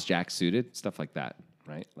 suited. I don't Ace Jack suited, stuff like that,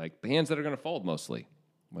 right? Like the hands that are going to fold mostly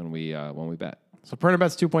when we bet. know. So Perna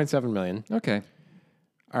bets 2.7 million. Okay.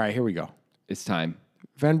 All right, here we go. It's time.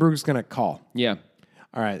 Van Brugge's going to call. Yeah.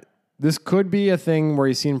 All right. This could be a thing where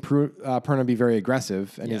he's seen Perna be very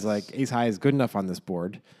aggressive, and he's like, ace high is good enough on this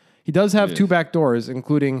board. He does have two back doors,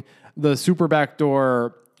 including the super back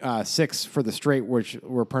door 6 for the straight, where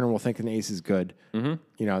Perna will think an ace is good.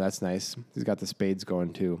 Mm-hmm. That's nice. He's got the spades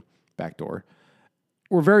going too, back door.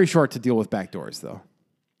 We're very short to deal with back doors, though.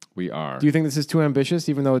 We are. Do you think this is too ambitious,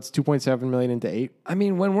 even though it's 2.7 million into 8?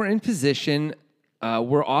 When we're in position,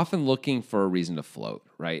 we're often looking for a reason to float,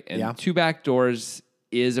 right? And two back doors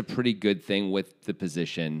is a pretty good thing with the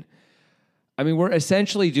position. We're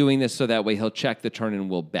essentially doing this so that way he'll check the turn and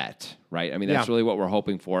we'll bet, right? That's really what we're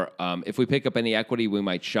hoping for. If we pick up any equity, we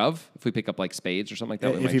might shove. If we pick up like spades or something like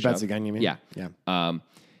that, we might if he shove. bets again, you mean? Yeah.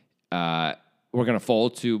 We're going to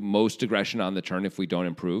fold to most aggression on the turn if we don't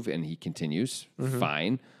improve, and he continues.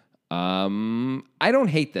 Fine. I don't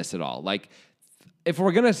hate this at all. Like, if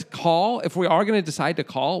we're going to call, if we are going to decide to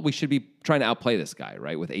call, we should be trying to outplay this guy,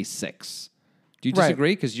 right? With ace 6. Do you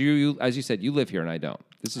disagree? Because you, as you said, you live here and I don't.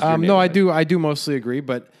 This is your no, I do. I do mostly agree,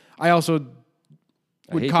 but I also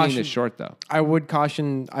would hate caution. being this short, though. I would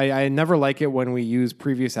caution. I never like it when we use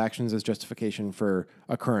previous actions as justification for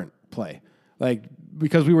a current play. Like,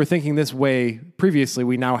 because we were thinking this way previously,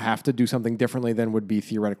 we now have to do something differently than would be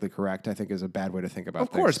theoretically correct, I think is a bad way to think about it.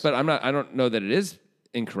 Of course, but I don't know that it is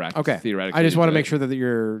incorrect. Okay. Theoretically. I just want to make sure that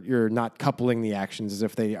you're not coupling the actions as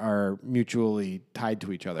if they are mutually tied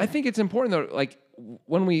to each other. I think it's important though, like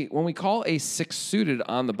when we call a 6 suited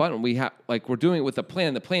on the button, we have we're doing it with a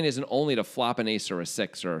plan. The plan isn't only to flop an ace or a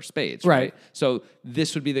 6 or spades, right? So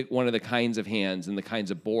this would be one of the kinds of hands and the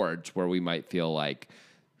kinds of boards where we might feel like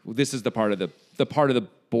this is the part of the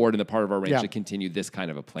board and the part of our range to continue this kind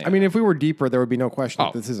of a plan. If we were deeper, there would be no question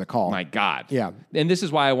that this is a call. My God. Yeah. And this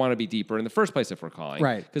is why I want to be deeper in the first place if we're calling.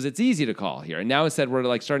 Right. Because it's easy to call here. And now instead we're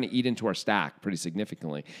like starting to eat into our stack pretty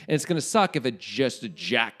significantly. And it's going to suck if a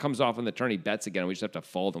jack comes off on the turn, he bets again, and we just have to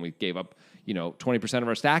fold and we gave up, 20% of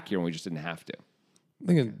our stack here and we just didn't have to. I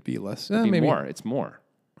think it'd be less. It'd be more. It's more.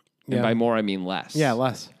 Yeah. And by more, I mean less. Yeah,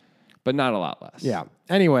 less. But not a lot less. Yeah.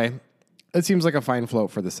 Anyway, it seems like a fine float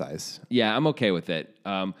for the size. Yeah, I'm okay with it.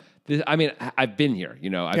 I've been here,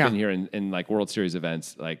 I've been here in like World Series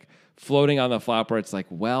events, like floating on the flop where it's like,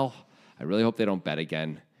 well, I really hope they don't bet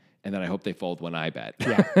again. And then I hope they fold when I bet.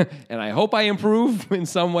 Yeah. And I hope I improve in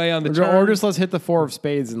some way on the turn. Or just let's hit the 4 of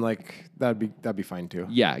spades and like that'd be fine too.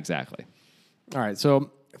 Yeah, exactly. All right.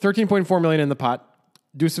 So 13.4 million in the pot.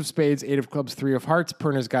 Deuce of spades, 8 of clubs, 3 of hearts.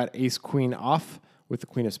 Perna's got ace queen off with the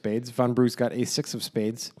queen of spades. Van Brugge's got ace 6 of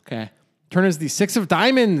spades. Okay. Turn is the 6 of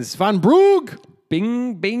diamonds. Van Brugge.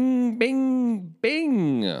 Bing, bing, bing,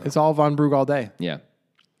 bing. It's all Van Brugge all day. Yeah.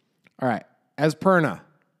 All right. As Perna,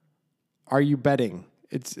 are you betting?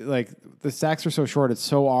 It's like the stacks are so short, it's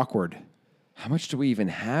so awkward. How much do we even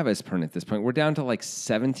have as Perna at this point? We're down to like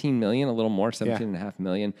 17 million, a little more, 17.5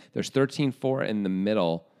 million. There's 13.4 in the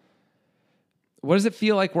middle. what does it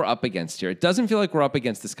feel like we're up against here? It doesn't feel like we're up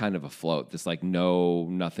against this kind of a float, this like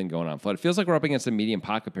nothing going on float. It feels like we're up against a medium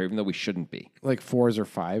pocket pair, even though we shouldn't be. Like 4s or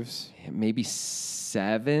 5s? Maybe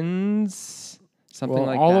 7s, something Well,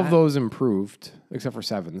 like all that. of those improved, except for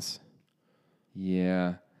 7s.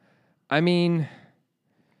 Yeah. I mean,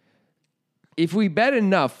 if we bet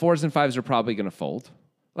enough, 4s and 5s are probably going to fold.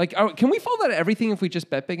 Like, can we fold out everything if we just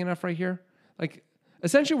bet big enough right here? Like,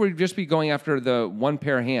 essentially, we'd just be going after the one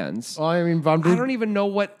pair hands. Well, I mean, Von I Brugge. don't even know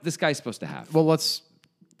what this guy's supposed to have. Well, let's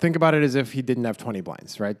think about it as if he didn't have 20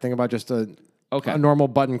 blinds, right? Think about just a normal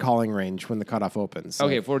button calling range when the cutoff opens.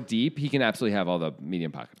 Okay, if we're deep, he can absolutely have all the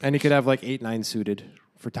medium pocket. And he could have like 8-9 suited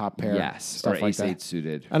for top pair. Yes, stuff or like ace that. 8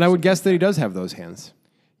 suited. And I would guess that he does have those hands.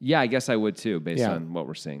 Yeah, I guess I would too, based Yeah. on what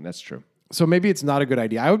we're seeing. That's true. So maybe it's not a good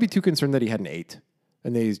idea. I would be too concerned that he had an 8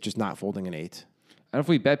 and that he's just not folding an 8. And if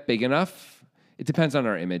we bet big enough, it depends on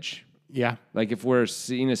our image. Yeah. Like if we're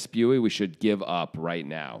seeing a spewy, we should give up right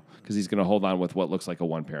now because he's going to hold on with what looks like a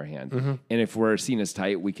one pair hand. Mm-hmm. And if we're seeing as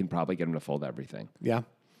tight, we can probably get him to fold everything. Yeah.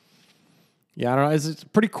 Yeah, I don't know. It's a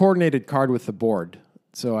pretty coordinated card with the board.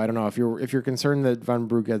 So I don't know if you're concerned that Von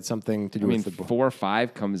Brugge had something to do I mean, with the board. 4 or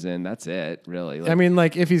 5 comes in. That's it, really. Like, I mean,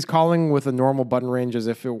 like if he's calling with a normal button range as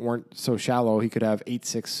if it weren't so shallow, he could have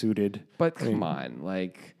 8-6 suited. but come on,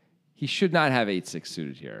 like he should not have 8-6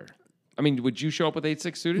 suited here. I mean, would you show up with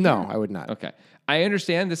 8-6 suited? No, here? I would not. Okay, I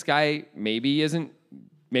understand this guy maybe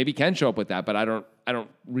can show up with that, but I don't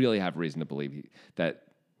really have reason to believe that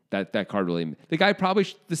card really. The guy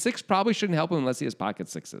the 6 probably shouldn't help him unless he has pocket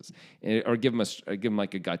 6s or give him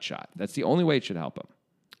like a gut shot. That's the only way it should help him.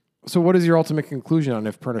 So what is your ultimate conclusion on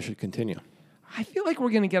if Perna should continue? I feel like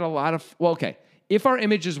we're going to get a lot of. Well, okay, if our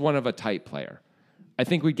image is one of a tight player, I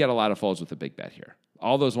think we'd get a lot of folds with a big bet here.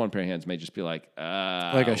 All those one pair hands may just be like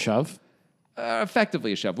Like a shove?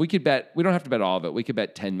 effectively a shove. We could bet. We don't have to bet all of it. We could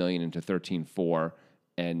bet 10 million into 13-4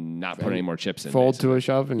 and not put any more chips in. Fold basically. to a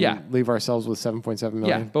shove and Yeah. leave ourselves with 7.7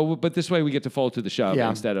 million? Yeah, but this way we get to fold to the shove Yeah.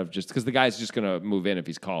 instead of just because the guy's just going to move in if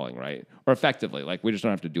he's calling, right? Or effectively, like we just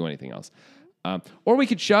don't have to do anything else. Or we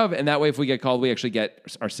could shove, and that way if we get called, we actually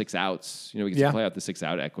get our 6 outs. You know, we get to play out the 6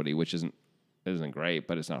 out equity, which isn't great,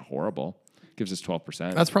 but it's not horrible. Gives us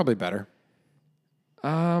 12%. That's probably better.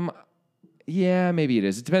 Yeah, maybe it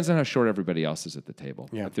is. It depends on how short everybody else is at the table.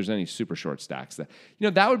 Yeah. If there's any super short stacks, that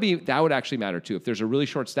would actually matter too. If there's a really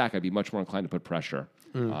short stack, I'd be much more inclined to put pressure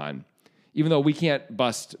on. Even though we can't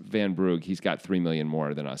bust Van Brugge, he's got 3 million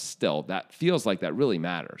more than us. Still, that feels like that really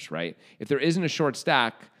matters, right? If there isn't a short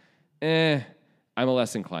stack, I'm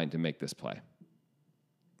less inclined to make this play.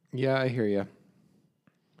 Yeah, I hear you.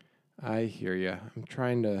 I'm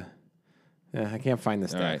trying to... I can't find the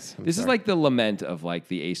stacks. This is like the lament of like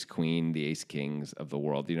the ace queen, the ace kings of the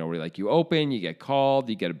world. You know, where like you open, you get called,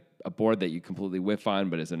 you get a board that you completely whiff on,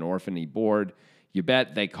 but it's an orphany board. You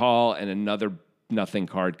bet, they call, and another nothing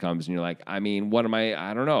card comes, and you're like, I mean, what am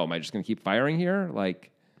I don't know. Am I just going to keep firing here?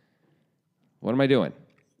 Like, what am I doing?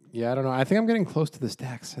 Yeah, I don't know. I think I'm getting close to the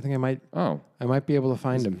stacks. I think I might be able to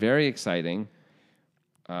find them. Very exciting.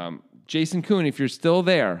 Jason Kuhn, if you're still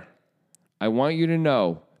there, I want you to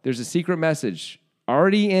know there's a secret message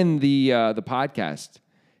already in the podcast.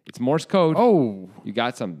 It's Morse code. Oh, You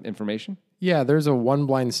got some information? yeah, there's a 1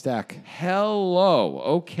 blind stack. Hello.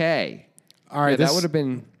 Okay. All right,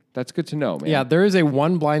 That's good to know, man. Yeah, there is a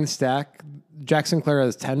 1 blind stack. Jack Sinclair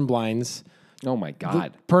has 10 blinds. Oh my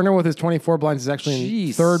God. Perner with his 24 blinds is actually in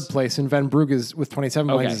Jeez. 3rd place, and Van Brugge is with 27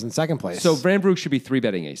 blinds is in 2nd place. So Van Brugge should be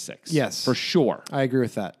 3-betting ace-6. Yes. For sure. I agree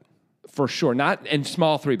with that. For sure. Not in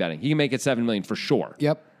small 3-betting. He can make it 7 million for sure.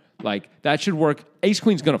 Yep. Like that should work. Ace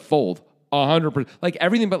Queen's gonna fold 100%. Like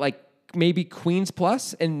everything but like maybe Queens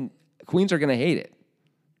plus, and Queens are gonna hate it.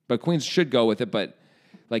 But Queens should go with it, but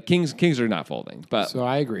like Kings are not folding. But So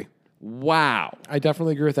I agree. wow. I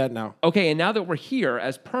definitely agree with that now. Okay, and now that we're here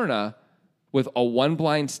as Perna with a 1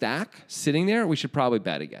 blind stack sitting there, we should probably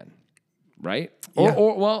bet again. Right? Yeah.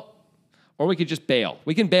 Or we could just bail.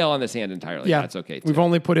 We can bail on this hand entirely. Yeah, That's okay too. We've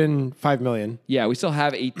only put in 5 million. Yeah, we still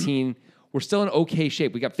have 18. We're still in okay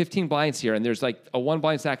shape. We got 15 blinds here, and there's like a 1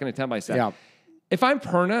 blind stack and a 10 blind stack. Yeah. If I'm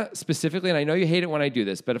Perna specifically, and I know you hate it when I do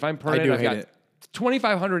this, but if I'm Perna I do and I've hate got it.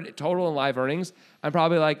 2,500 total in live earnings, I'm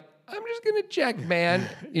probably like, I'm just going to check, man.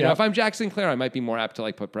 You know, Yeah. if I'm Jack Sinclair, I might be more apt to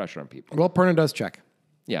like put pressure on people. Well, Perner does check.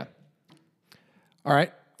 Yeah. All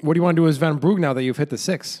right. What do you want to do as Van Brugge now that you've hit the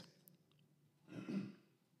 6?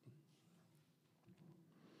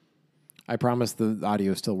 I promise the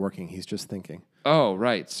audio is still working. He's just thinking. Oh,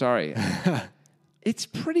 right. Sorry. It's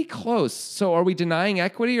pretty close. So are we denying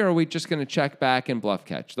equity, or are we just going to check back and bluff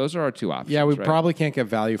catch? Those are our two options. Yeah, we right? probably can't get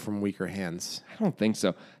value from weaker hands. I don't think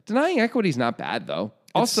so. Denying equity is not bad, though.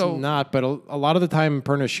 Also, it's not, but a lot of the time,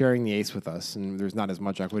 Perna's sharing the ace with us, and there's not as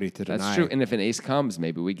much equity to deny. that's true. And if an ace comes,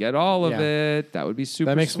 maybe we get all of Yeah. it. That would be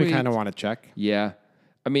super That makes sweet. me kind of want to check. Yeah.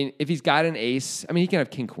 I mean, if he's got an ace, I mean, he can have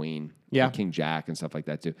king queen, Yeah. and king jack, and stuff like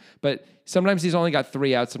that too. But sometimes he's only got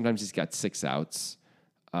 3 outs. Sometimes he's got 6 outs.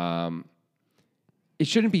 It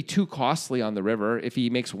shouldn't be too costly on the river. If he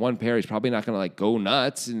makes one pair, he's probably not going to like go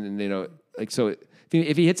nuts. And so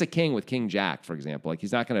if he hits a king with king jack, for example, like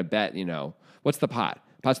he's not going to bet. What's the pot?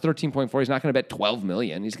 Pot's 13.4. He's not going to bet 12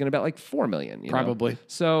 million. He's going to bet like 4 million. Probably.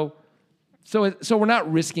 So we're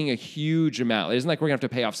not risking a huge amount. It isn't like we're going to have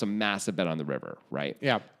to pay off some massive bet on the river, right?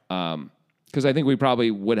 Yeah. Because I think we probably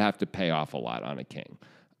would have to pay off a lot on a king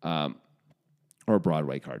or a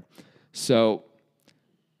Broadway card. So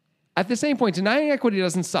at the same point, denying equity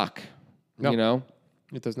doesn't suck. No.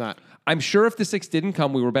 It does not. I'm sure if the 6 didn't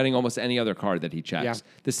come, we were betting almost any other card that he checks.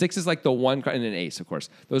 Yeah. The 6 is like the one card, and an ace, of course.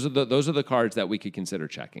 Those are the cards that we could consider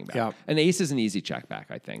checking back. Yeah. An ace is an easy check back,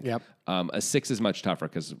 I think. Yep. A 6 is much tougher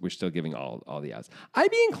because we're still giving all the odds.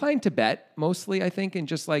 I'd be inclined to bet mostly, I think, and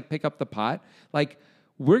just like pick up the pot. Like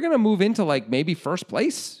we're gonna move into like maybe first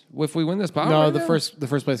place if we win this pot. No, right the now. first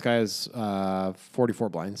place guy is 44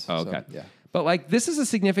 blinds. Oh, so, okay. yeah. But like this is a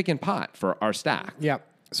significant pot for our stack. Yeah.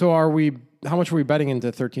 So how much are we betting into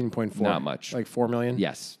 13.4? Not much. Like 4 million?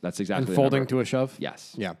 Yes, that's exactly. And the folding number. to a shove?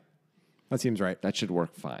 Yes. Yeah. That seems right. That should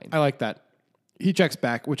work fine. I like that. He checks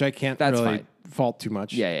back, which I can't That's really fine. fault too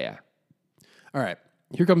much. Yeah. All right.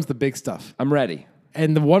 Here comes the big stuff. I'm ready.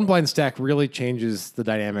 And the 1 blind stack really changes the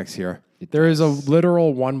dynamics here. There is a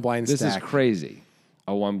literal 1 blind This stack. is crazy.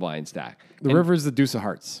 A 1 blind stack. The river is the deuce of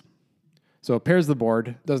hearts. So it pairs the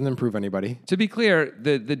board, doesn't improve anybody. To be clear,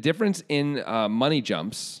 the difference in money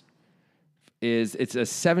jumps is it's a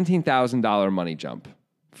 $17,000 money jump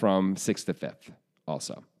from 6th to 5th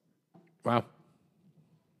also. Wow.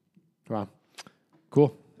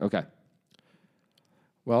 Cool. Okay.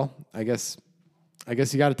 Well, I guess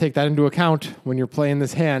you got to take that into account when you're playing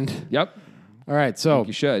this hand. Yep. All right, so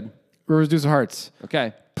You should. River's deuce of hearts.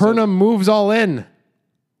 Okay. Perna moves all in.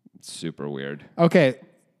 It's super weird. Okay,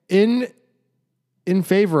 in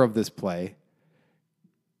favor of this play,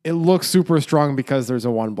 it looks super strong because there's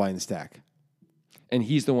a 1 blind stack. And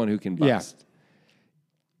he's the one who can Yeah. bust.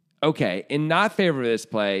 Okay. In not favor of this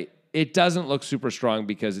play, it doesn't look super strong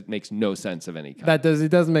because it makes no sense of any kind. It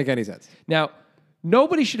doesn't make any sense. Now,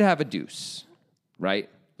 nobody should have a deuce, right?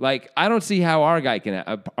 Like, I don't see how our guy,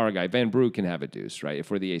 Van Brew, can have a deuce, right? If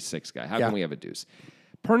we're the ace-6 guy. How Yeah. can we have a deuce?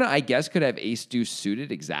 Perna, I guess, could have ace-deuce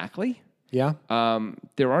suited exactly. Yeah.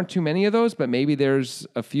 There aren't too many of those, but maybe there's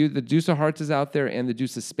a few. The deuce of hearts is out there and the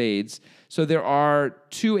deuce of spades. So there are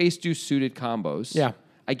 2 ace-deuce suited combos. Yeah.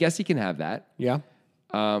 I guess he can have that. Yeah.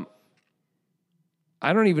 I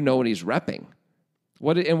don't even know what he's repping.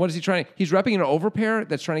 What is he trying? He's repping an overpair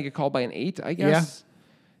that's trying to get called by an 8, I guess.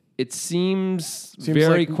 It seems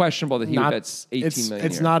very like questionable that he would bet 18 million.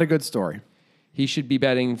 It's here. not a good story. He should be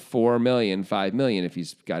betting 4 million, 5 million if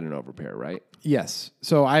he's got an overpair, right? Yes.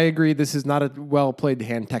 So I agree this is not a well-played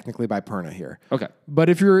hand technically by Perna here. Okay. But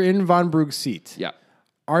if you're in Von Brug's seat, Yeah.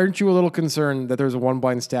 aren't you a little concerned that there's a 1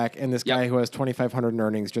 blind stack and this Yep. guy who has 2,500 in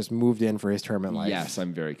earnings just moved in for his tournament life? Yes,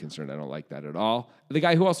 I'm very concerned. I don't like that at all. The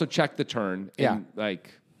guy who also checked the turn. And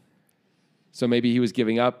so maybe he was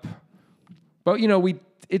giving up. But,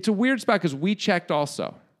 it's a weird spot because we checked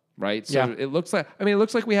also, right? So Yeah. it looks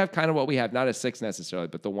like we have kind of what we have, not a 6 necessarily,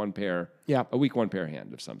 but the 1 pair, Yeah. a weak 1 pair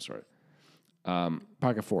hand of some sort.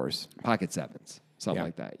 Pocket 4s. Pocket 7s, something Yeah.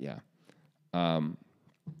 like that, yeah.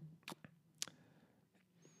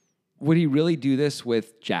 Would he really do this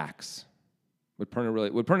with jacks? Would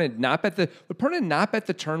Perna not bet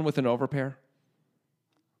the turn with an overpair?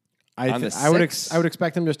 I On the would 6? I would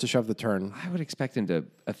expect him just to shove the turn. I would expect him to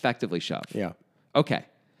effectively shove. Yeah. Okay.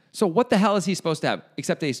 So what the hell is he supposed to have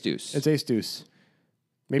except ace deuce? It's ace deuce.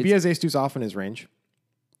 Maybe he has ace deuce off in his range.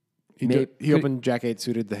 He Could- opened jack 8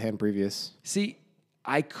 suited the hand previous. See,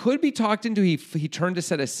 I could be talked into he turned a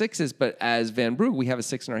set of 6s, but as Van Brugge, we have a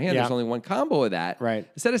 6 in our hand. Yeah. There's only one combo of that. Right.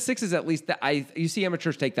 A set of 6s, at least you see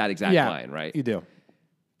amateurs take that exact line, right? You do.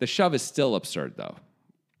 The shove is still absurd, though.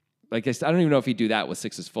 Like I don't even know if he'd do that with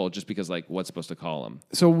 6s full, just because like what's supposed to call him?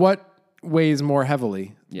 So what weighs more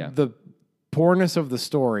heavily? Yeah. The poorness of the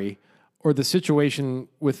story or the situation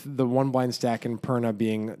with the 1 blind stack and Perna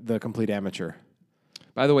being the complete amateur?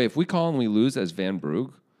 By the way, if we call and we lose as Van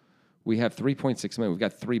Brugge, we have 3.6 million. We've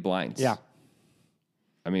got 3 blinds. Yeah.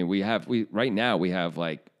 I mean, right now we have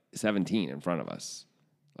like 17 in front of us.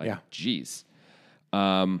 Like, Yeah. geez.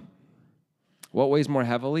 What weighs more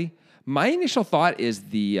heavily? My initial thought is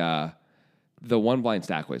the 1 blind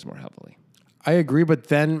stack weighs more heavily. I agree, but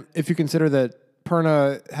then if you consider that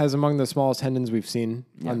Perna has among the smallest tendons we've seen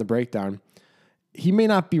on the breakdown. He may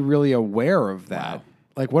not be really aware of that. Wow.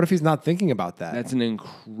 Like, what if he's not thinking about that? That's an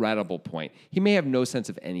incredible point. He may have no sense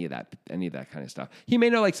of any of that kind of stuff. He may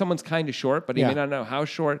know like someone's kind of short, but he may not know how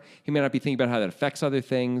short. He may not be thinking about how that affects other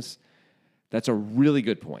things. That's a really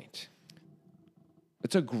good point.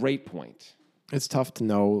 It's a great point. It's tough to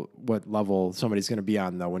know what level somebody's going to be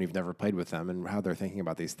on, though, when you've never played with them and how they're thinking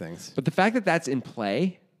about these things. But the fact that that's in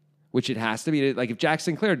play, which it has to be, like if Jack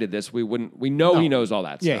Sinclair did this, we know he knows all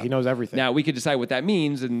that stuff. Yeah, he knows everything. Now, we could decide what that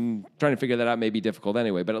means, and trying to figure that out may be difficult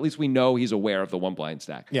anyway, but at least we know he's aware of the one blind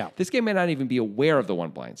stack. Yeah. This game may not even be aware of the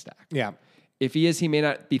one blind stack. Yeah. If he is, he may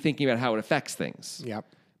not be thinking about how it affects things. Yep.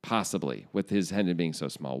 Possibly, with his tendon being so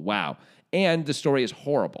small. Wow. And the story is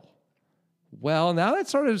horrible. Well, now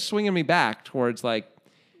that's sort of swinging me back towards like,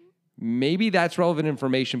 maybe that's relevant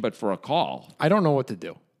information, but for a call. I don't know what to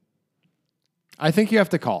do. I think you have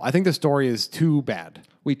to call. I think the story is too bad.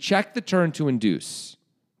 We checked the turn to induce,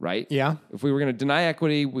 right? Yeah. If we were going to deny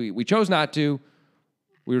equity, we chose not to.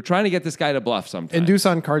 We were trying to get this guy to bluff sometime. Induce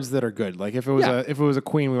on cards that are good. Like if it was a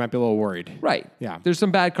queen, we might be a little worried. Right. Yeah. There's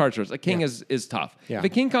some bad cards for us. A king is tough. Yeah. If a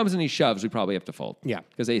king comes and he shoves, we probably have to fold. Yeah.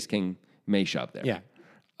 Because ace king may shove there. Yeah.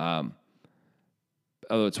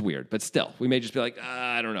 Although it's weird, but still, we may just be like,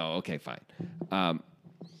 I don't know. Okay, fine.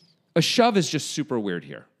 A shove is just super weird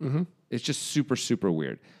here. Mm-hmm. It's just super, super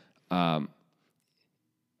weird. It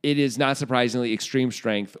is not surprisingly extreme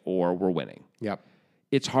strength or we're winning. Yep.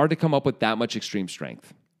 It's hard to come up with that much extreme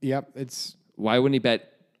strength. Yep. It's. Why wouldn't he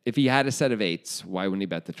bet? If he had a set of eights, why wouldn't he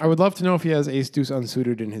bet the turn? I would love to know if he has ace deuce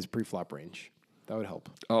unsuited in his pre-flop range. That would help.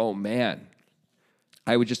 Oh, man.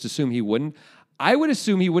 I would just assume he wouldn't. I would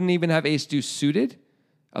assume he wouldn't even have ace deuce suited.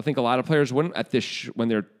 I think a lot of players wouldn't at this when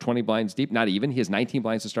they're 20 blinds deep. Not even. He has 19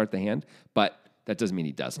 blinds to start the hand, but that doesn't mean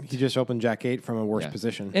he doesn't. He just opened jack 8 from a worse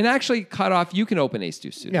position. And actually, cut off, you can open ace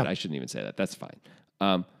deuce suited. Yeah. I shouldn't even say that. That's fine.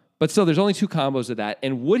 But still, there's only two combos of that.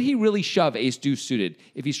 And would he really shove ace deuce suited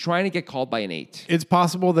if he's trying to get called by an 8? It's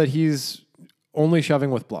possible that he's only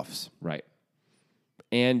shoving with bluffs. Right.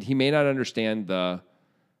 And he may not understand the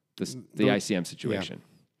ICM situation.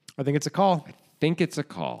 I think it's a call. Think it's a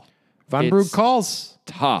call. Von It's Brugge calls.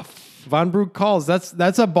 Tough. Von Brugge calls. That's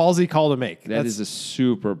a ballsy call to make. That is a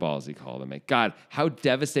super ballsy call to make. God, how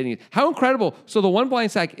devastating. How incredible. So the one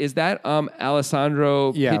blind stack, is that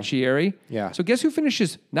Alessandro Piccieri? Yeah. So guess who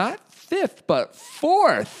finishes not 5th, but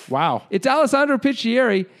 4th? Wow. It's Alessandro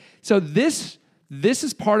Piccieri. So this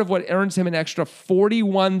is part of what earns him an extra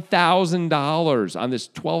 $41,000 on this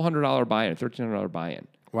 $1,200 buy-in, $1,300 buy-in.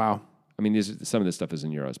 Wow. I mean, some of this stuff is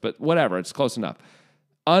in euros, but whatever. It's close enough.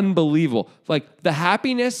 Unbelievable. Like the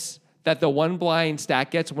happiness that the one blind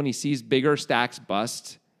stack gets when he sees bigger stacks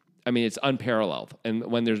bust. I mean, it's unparalleled. And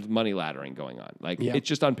when there's money laddering going on, it's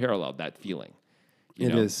just unparalleled, that feeling.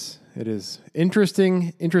 It is. It is.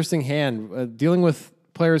 Interesting hand. Dealing with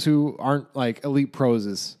players who aren't like elite pros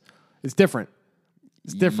it's different.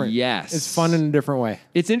 It's different. Yes. It's fun in a different way.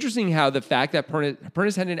 It's interesting how the fact that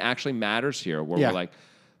Perna's tendon actually matters here, where we're like,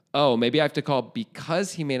 oh, maybe I have to call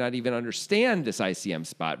because he may not even understand this ICM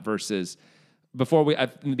spot versus before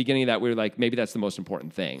in the beginning of that, we were like, maybe that's the most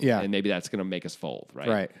important thing. Yeah. And maybe that's going to make us fold, right?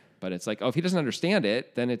 Right. But it's like, oh, if he doesn't understand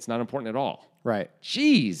it, then it's not important at all. Right.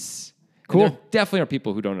 Jeez. Cool. And there definitely are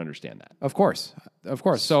people who don't understand that. Of course.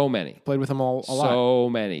 So many. Played with them a lot. So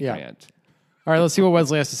many, Grant. All right, let's see what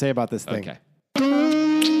Wesley has to say about this thing. Okay.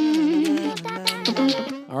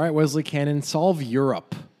 All right, Wesley Cannon, solve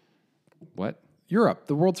Europe. What? Europe,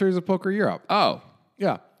 the World Series of Poker Europe. Oh,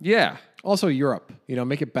 Yeah. yeah. Also Europe,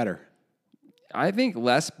 make it better. I think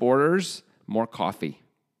less borders, more coffee.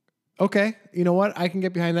 Okay, you know what? I can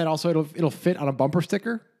get behind that. Also, it'll fit on a bumper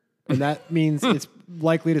sticker, and that means it's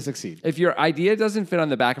likely to succeed. If your idea doesn't fit on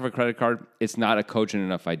the back of a credit card, it's not a cogent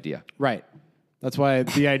enough idea. Right. That's why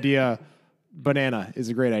the idea banana is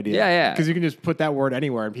a great idea. Yeah. Because you can just put that word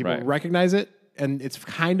anywhere and people recognize it, and it's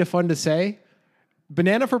kind of fun to say.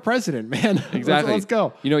 Banana for president, man. Exactly. Let's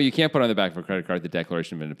go. You can't put on the back of a credit card the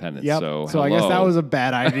Declaration of Independence. Yep. So I guess that was a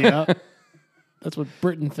bad idea. That's what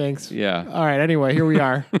Britain thinks. Yeah. All right. Anyway, here we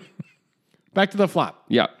are. Back to the flop.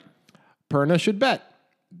 Yeah. Perna should bet.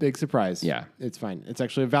 Big surprise. Yeah. It's fine. It's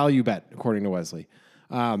actually a value bet, according to Wesley.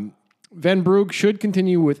 Van Brugge should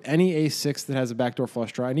continue with any ace-6 that has a backdoor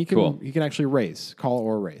flush draw, and he can actually raise, call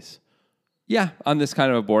or raise. Yeah, on this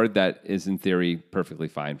kind of a board that is in theory perfectly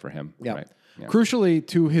fine for him. Yeah. Right. Yeah. Crucially,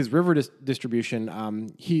 to his river distribution,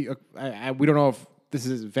 we don't know if this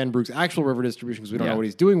is Van Broek's actual river distribution because we don't Yeah. know what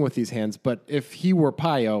he's doing with these hands. But if he were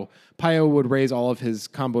Pio would raise all of his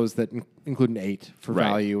combos that include an 8 for Right.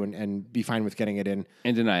 value and be fine with getting it in.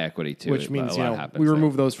 And deny equity too. Which means, A you lot know, happens we there.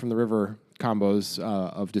 remove those from the river combos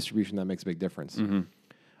of distribution. That makes a big difference. Mm-hmm.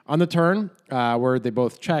 On the turn, where they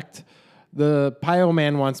both checked, the Pio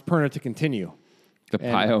man wants Perna to continue. The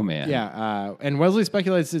Pio man. Yeah, and Wesley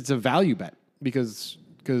speculates it's a value bet because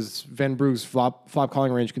Van Broek's flop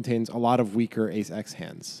calling range contains a lot of weaker Ace X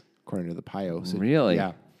hands, according to the Pio. So, Really?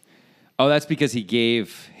 Yeah. Oh, that's because he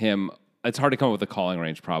gave him. It's hard to come up with a calling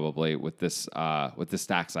range probably with this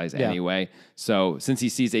stack size Yeah. anyway. So since he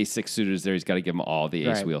sees ace 6 suited there, he's got to give him all the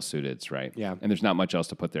ace Right. wheel suiteds, right? Yeah. And there's not much else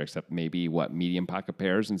to put there except maybe medium pocket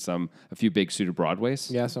pairs and a few big suited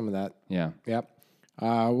broadways. Yeah, some of that. Yeah. Yep.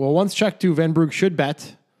 Well, once checked to, Van Broek should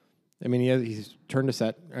bet. I mean, he's turned a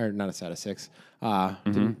set, or not a set, a 6.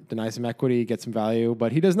 Deny some equity, get some value,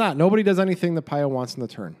 but he does not. Nobody does anything that Pio wants in the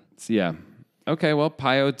turn. So, yeah. Okay. Well,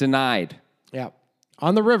 Pio denied. Yeah.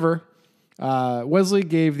 On the river, Wesley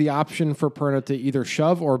gave the option for Perna to either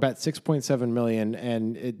shove or bet 6.7 million,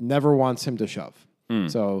 and it never wants him to shove.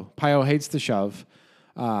 So Pio hates to shove.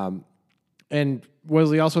 And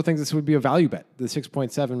Wesley also thinks this would be a value bet. The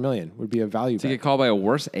 6.7 million would be a value To bet. get called by a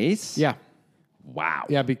worse ace? Yeah. Wow.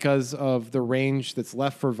 Yeah, because of the range that's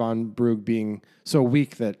left for Van Broek being so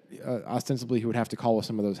weak that ostensibly he would have to call with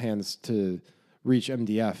some of those hands to reach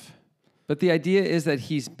MDF. But the idea is that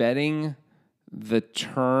he's betting the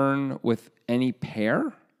turn with any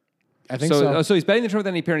pair? I think so. So he's betting the turn with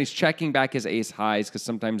any pair, and he's checking back his ace highs because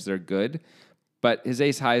sometimes they're good, but his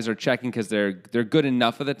ace highs are checking because they're good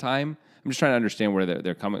enough of the time. I'm just trying to understand where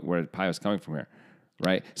they're coming, where Pio's coming from here,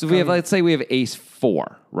 right? So if we have, let's say we have ace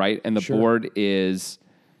 4, right, and the board is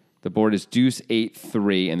deuce 8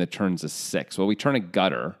 3, and the turn's a 6. Well, we turn a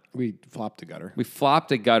gutter. We flopped a gutter. We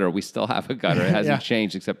flopped a gutter. We still have a gutter. It hasn't Yeah.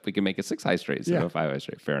 changed, except we can make a 6 high straight instead Yeah. of a 5 high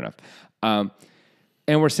straight. Fair enough.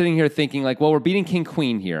 And we're sitting here thinking like, well, we're beating king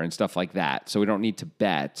queen here and stuff like that, so we don't need to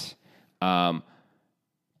bet.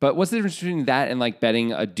 But what's the difference between that and like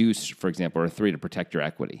betting a deuce, for example, or a 3 to protect your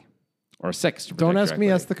equity, or a 6 to protect Don't your ask me,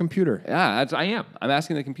 equity? ask the computer. Yeah, I am. I'm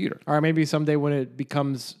asking the computer. Or maybe someday when it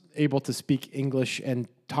becomes able to speak English and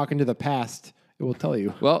talk into the past, it will tell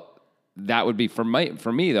you. Well, that would be for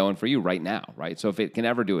me though, and for you right now, right? So if it can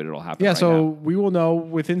ever do it, it'll happen. Yeah, right so now. we will know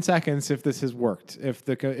within seconds if this has worked. If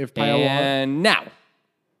Pio won. And now,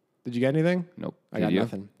 Did you get anything? nope. I Did got you?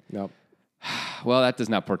 nothing. Nope. Well, that does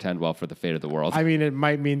not portend well for the fate of the world. I mean, it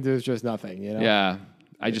might mean there's just nothing, you know? Yeah,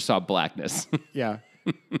 I just saw blackness. Yeah.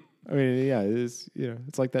 I mean, yeah, it is,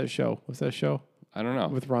 it's like that show. What's that show? I don't know.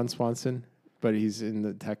 With Ron Swanson, but he's in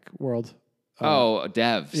the tech world.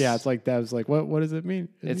 Devs. Yeah, it's like Dev's like, what does it mean?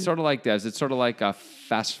 It's sort of like devs. It's sort of like a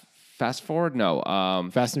fast forward. No,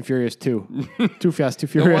 Fast and Furious 2. Too Fast, Too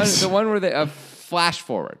the Furious. one where they flash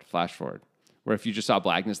forward. Where if you just saw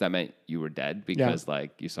blackness, that meant you were dead because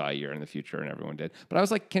like you saw a year in the future and everyone did. But I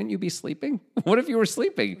was like, can't you be sleeping? What if you were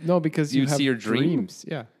sleeping? No, because you You'd have see your dream? dreams.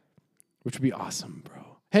 Yeah. Which would be awesome, bro.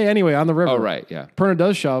 Hey, anyway, on the river. Oh, right, yeah. Perna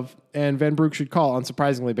does shove, and Van Broek should call,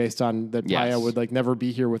 unsurprisingly, based on that Yes. Pio would like never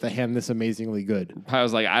be here with a hand this amazingly good. I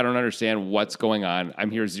was like, I don't understand what's going on. I'm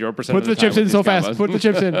here 0% Put of the the time chips in with so these fast. combos. Put the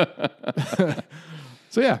chips in.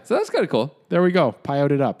 So yeah, So that's kind of cool. there we go.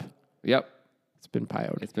 Pio'd it up. Yep. It's been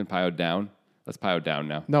Pio'd. It's been Pio'd down. Let's Pio down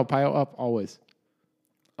now. No, Pio up always.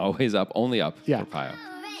 Always up, only up Yeah. for Pio.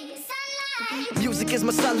 Music is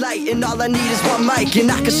my sunlight, and all I need is one mic.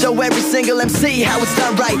 And I can show every single MC how it's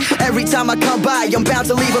done right. Every time I come by, I'm bound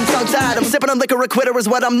to leave them tongue-tied. I'm sipping on liquor, a quitter is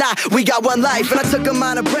what I'm not. We got one life, and I took a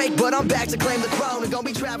minor break, but I'm back to claim the throne. And gonna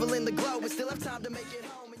be traveling the globe, and still have time to make it.